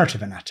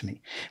comparative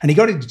anatomy. And he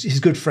got his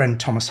good friend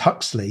Thomas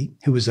Huxley,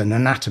 who was an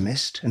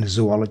anatomist and a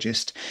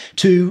zoologist,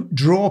 to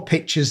draw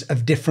pictures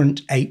of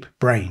different ape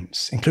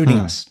brains, including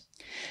us.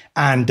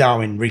 And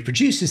Darwin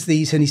reproduces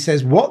these, and he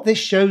says, what this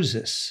shows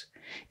us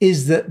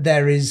is that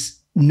there is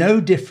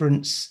no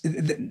difference.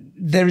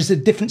 There is a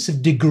difference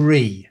of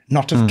degree,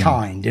 not of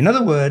kind. In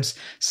other words,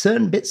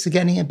 certain bits are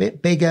getting a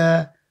bit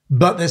bigger,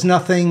 but there's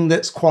nothing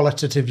that's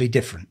qualitatively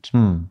different.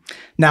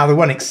 Now, the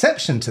one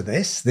exception to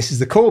this is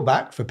the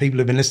callback for people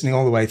who've been listening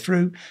all the way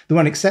through. The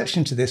one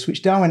exception to this,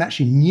 which Darwin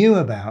actually knew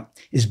about,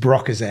 is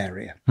Broca's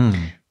area.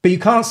 But you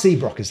can't see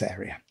Broca's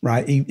area,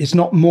 right? It's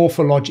not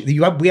morphological.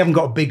 We haven't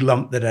got a big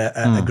lump that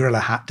a gorilla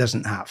hat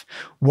doesn't have.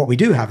 What we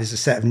do have is a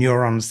set of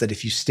neurons that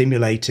if you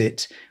stimulate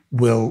it,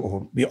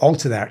 or you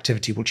alter their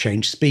activity, will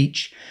change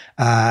speech.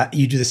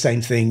 You do the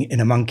same thing in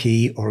a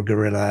monkey or a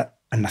gorilla,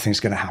 and nothing's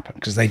going to happen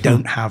because they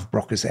don't have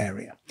Broca's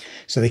area.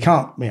 So they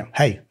can't,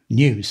 hey,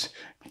 news.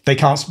 They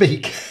can't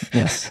speak.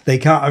 Yes. They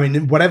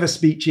can't, whatever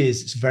speech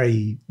is, it's a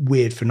very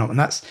weird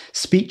phenomenon.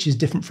 Speech is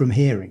different from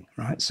hearing,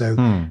 right? So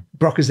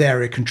Broca's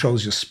area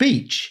controls your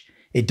speech.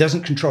 It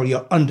doesn't control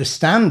your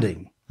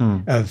understanding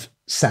of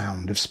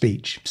sound, of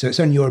speech. So it's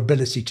only your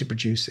ability to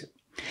produce it.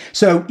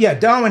 So yeah,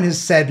 Darwin has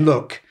said,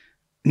 look,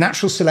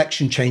 natural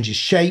selection changes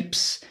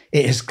shapes.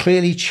 It has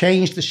clearly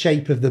changed the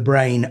shape of the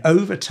brain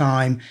over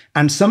time.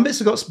 And some bits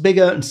have got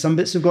bigger and some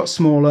bits have got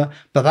smaller,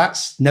 but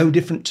that's no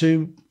different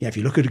to, if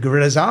you look at a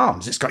gorilla's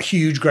arms, it's got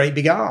huge, great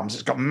big arms.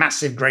 It's got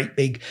massive, great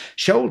big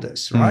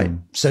shoulders, right?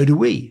 So do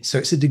we. So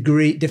it's a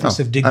difference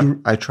of degree.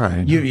 I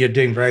try. You're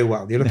doing very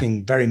well. You're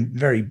looking very,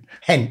 very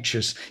hench,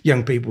 as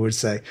young people would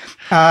say.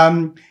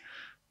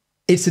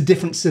 It's a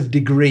difference of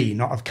degree,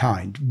 not of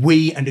kind.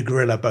 We and a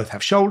gorilla both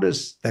have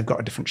shoulders. They've got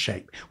a different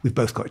shape. We've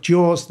both got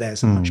jaws.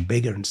 Theirs are much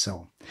bigger and so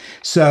on.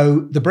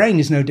 So the brain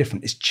is no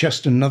different. It's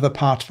just another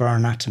part of our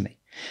anatomy.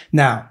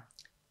 Now,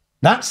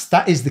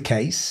 that is the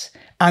case.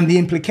 And the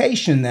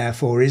implication,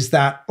 therefore, is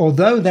that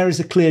although there is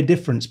a clear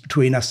difference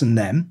between us and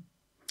them,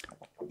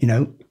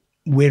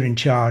 we're in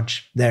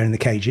charge, they're in the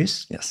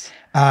cages. Yes.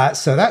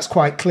 So that's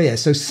quite clear.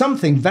 So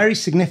something very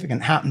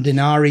significant happened in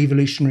our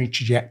evolutionary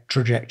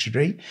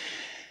trajectory.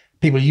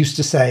 People used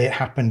to say it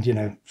happened,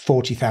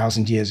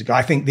 40,000 years ago.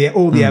 I think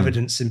all the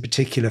evidence, in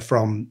particular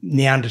from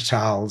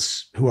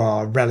Neanderthals, who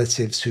are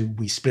relatives who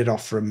we split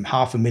off from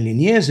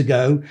 500,000 years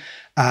ago,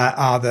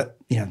 are that,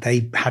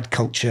 they had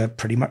culture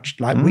pretty much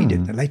like we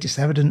did. The latest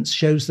evidence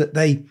shows that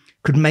they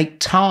could make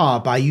tar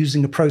by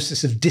using a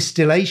process of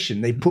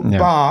distillation. They put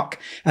bark,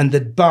 and the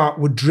bark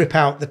would drip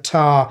out the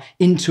tar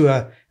into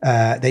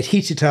they'd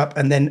heat it up,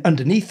 and then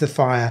underneath the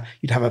fire,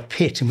 you'd have a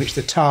pit in which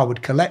the tar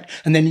would collect.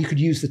 And then you could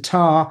use the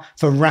tar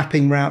for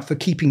wrapping around, for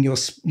keeping your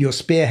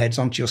spearheads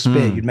onto your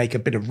spear. You'd make a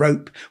bit of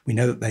rope. We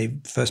know that they were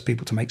the first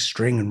people to make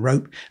string and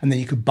rope. And then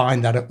you could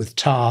bind that up with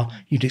tar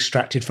you'd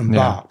extracted from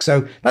bark.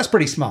 So that's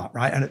pretty smart,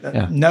 right?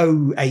 And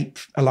no ape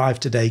alive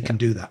today can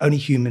do that. Only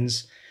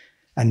humans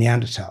and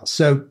Neanderthals.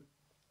 So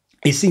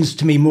it seems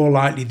to me more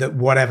likely that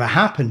whatever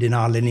happened in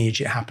our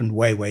lineage, it happened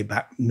way, way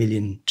back 2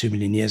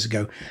 million years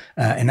ago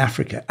in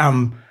Africa.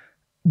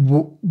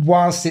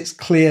 Whilst it's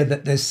clear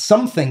that there's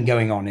something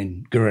going on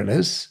in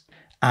gorillas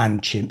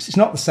and chimps, it's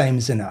not the same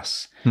as in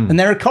us. And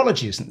their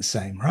ecology isn't the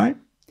same, right?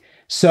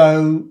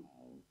 So,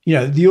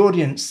 the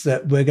audience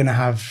that we're going to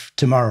have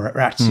tomorrow at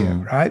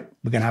Ratio, right?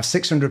 We're going to have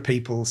 600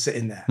 people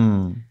sitting there.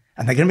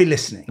 And they're going to be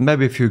listening.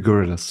 Maybe a few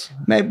gorillas.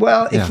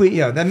 If we,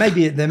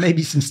 there may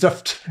be some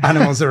stuffed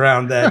animals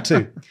around there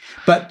too.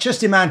 But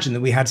just imagine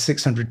that we had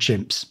 600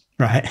 chimps,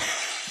 right?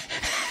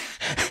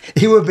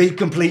 It would be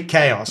complete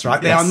chaos,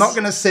 right? They are not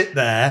going to sit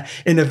there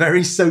in a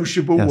very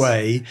sociable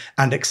way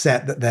and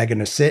accept that they're going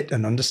to sit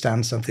and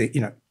understand something,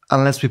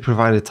 Unless we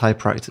provided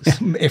typewriters.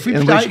 If we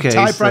provided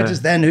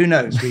typewriters, then who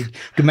knows? We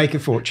could make a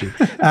fortune.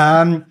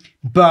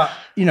 But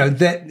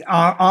that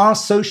our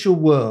social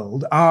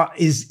world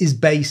is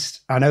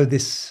based. I know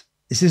this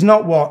is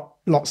not what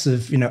lots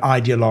of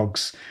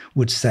ideologues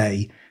would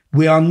say.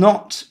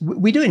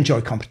 We do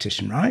enjoy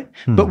competition, right?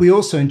 But we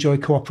also enjoy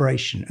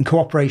cooperation, and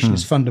cooperation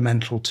is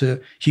fundamental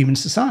to human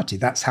society.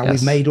 That's how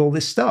we've made all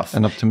this stuff.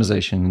 And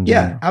optimization.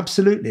 Yeah,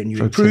 absolutely. And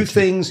you improve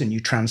things and you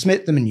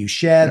transmit them and you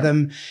share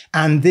them.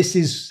 And this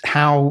is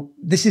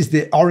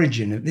the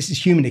origin of, this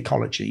is human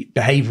ecology,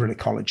 behavioral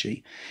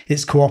ecology.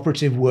 It's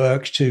cooperative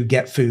work to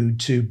get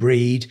food, to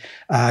breed,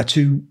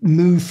 to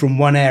move from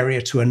one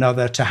area to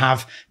another, to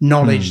have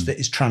knowledge that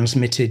is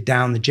transmitted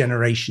down the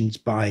generations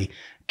by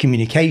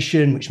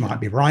communication, which might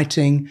be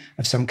writing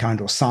of some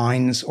kind or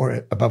signs,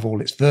 or above all,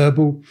 it's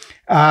verbal.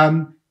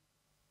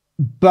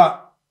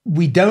 But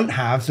we don't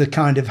have the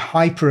kind of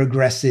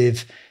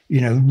hyper-aggressive,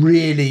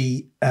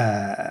 really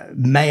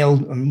male.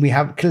 We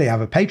clearly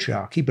have a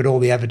patriarchy, but all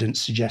the evidence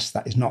suggests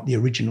that is not the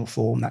original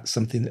form. That's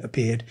something that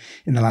appeared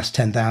in the last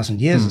 10,000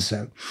 years or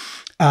so.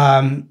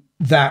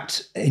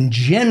 That in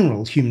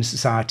general, human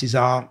societies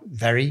are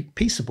very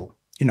peaceable.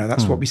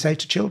 That's what we say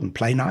to children: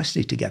 play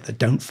nicely together,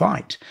 don't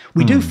fight.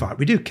 We do fight,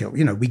 we do kill.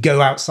 We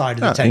go outside of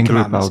the Ten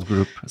Commandments. Out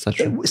group,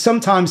 etc.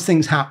 Sometimes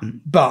things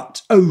happen,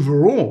 but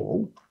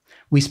overall,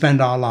 we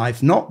spend our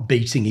life not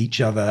beating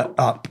each other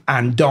up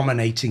and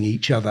dominating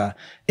each other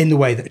in the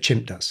way that a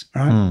chimp does,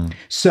 right?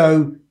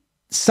 So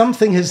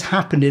something has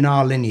happened in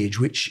our lineage,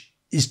 which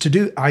is to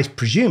do, I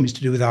presume, is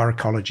to do with our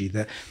ecology.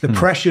 The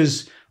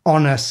pressures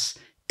on us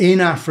in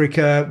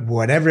Africa,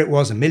 whatever it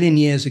was, 1 million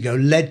years ago,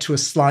 led to a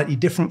slightly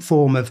different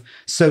form of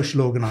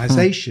social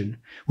organization,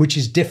 which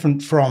is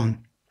different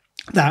from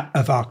that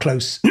of our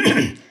close,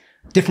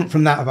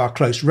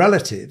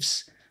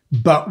 relatives,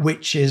 but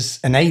which has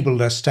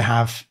enabled us to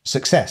have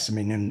success.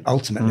 And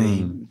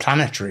ultimately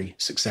planetary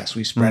success.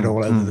 We've spread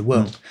all over the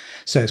world.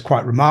 So it's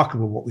quite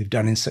remarkable what we've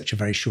done in such a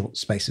very short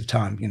space of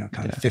time,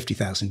 kind of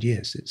 50,000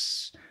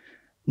 years.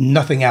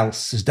 Nothing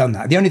else has done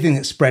that. The only thing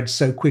that spread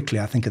so quickly,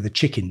 I think, are the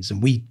chickens,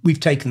 and we've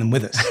taken them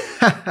with us.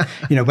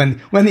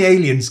 When the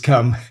aliens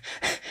come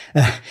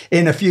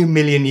in a few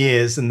million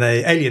years, and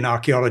the alien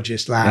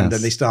archaeologists land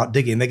and they start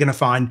digging, they're going to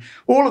find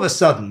all of a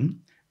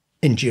sudden,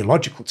 in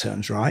geological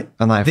terms, right?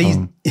 An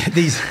iPhone.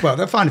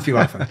 They'll find a few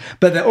iPhones,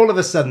 but all of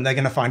a sudden they're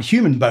going to find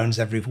human bones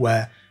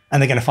everywhere, and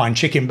they're going to find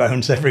chicken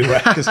bones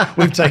everywhere because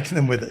we've taken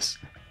them with us.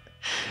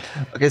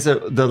 Okay, so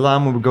the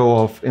alarm will go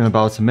off in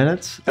about a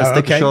minute. Let's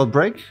take a short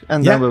break,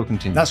 and then we'll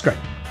continue. That's great.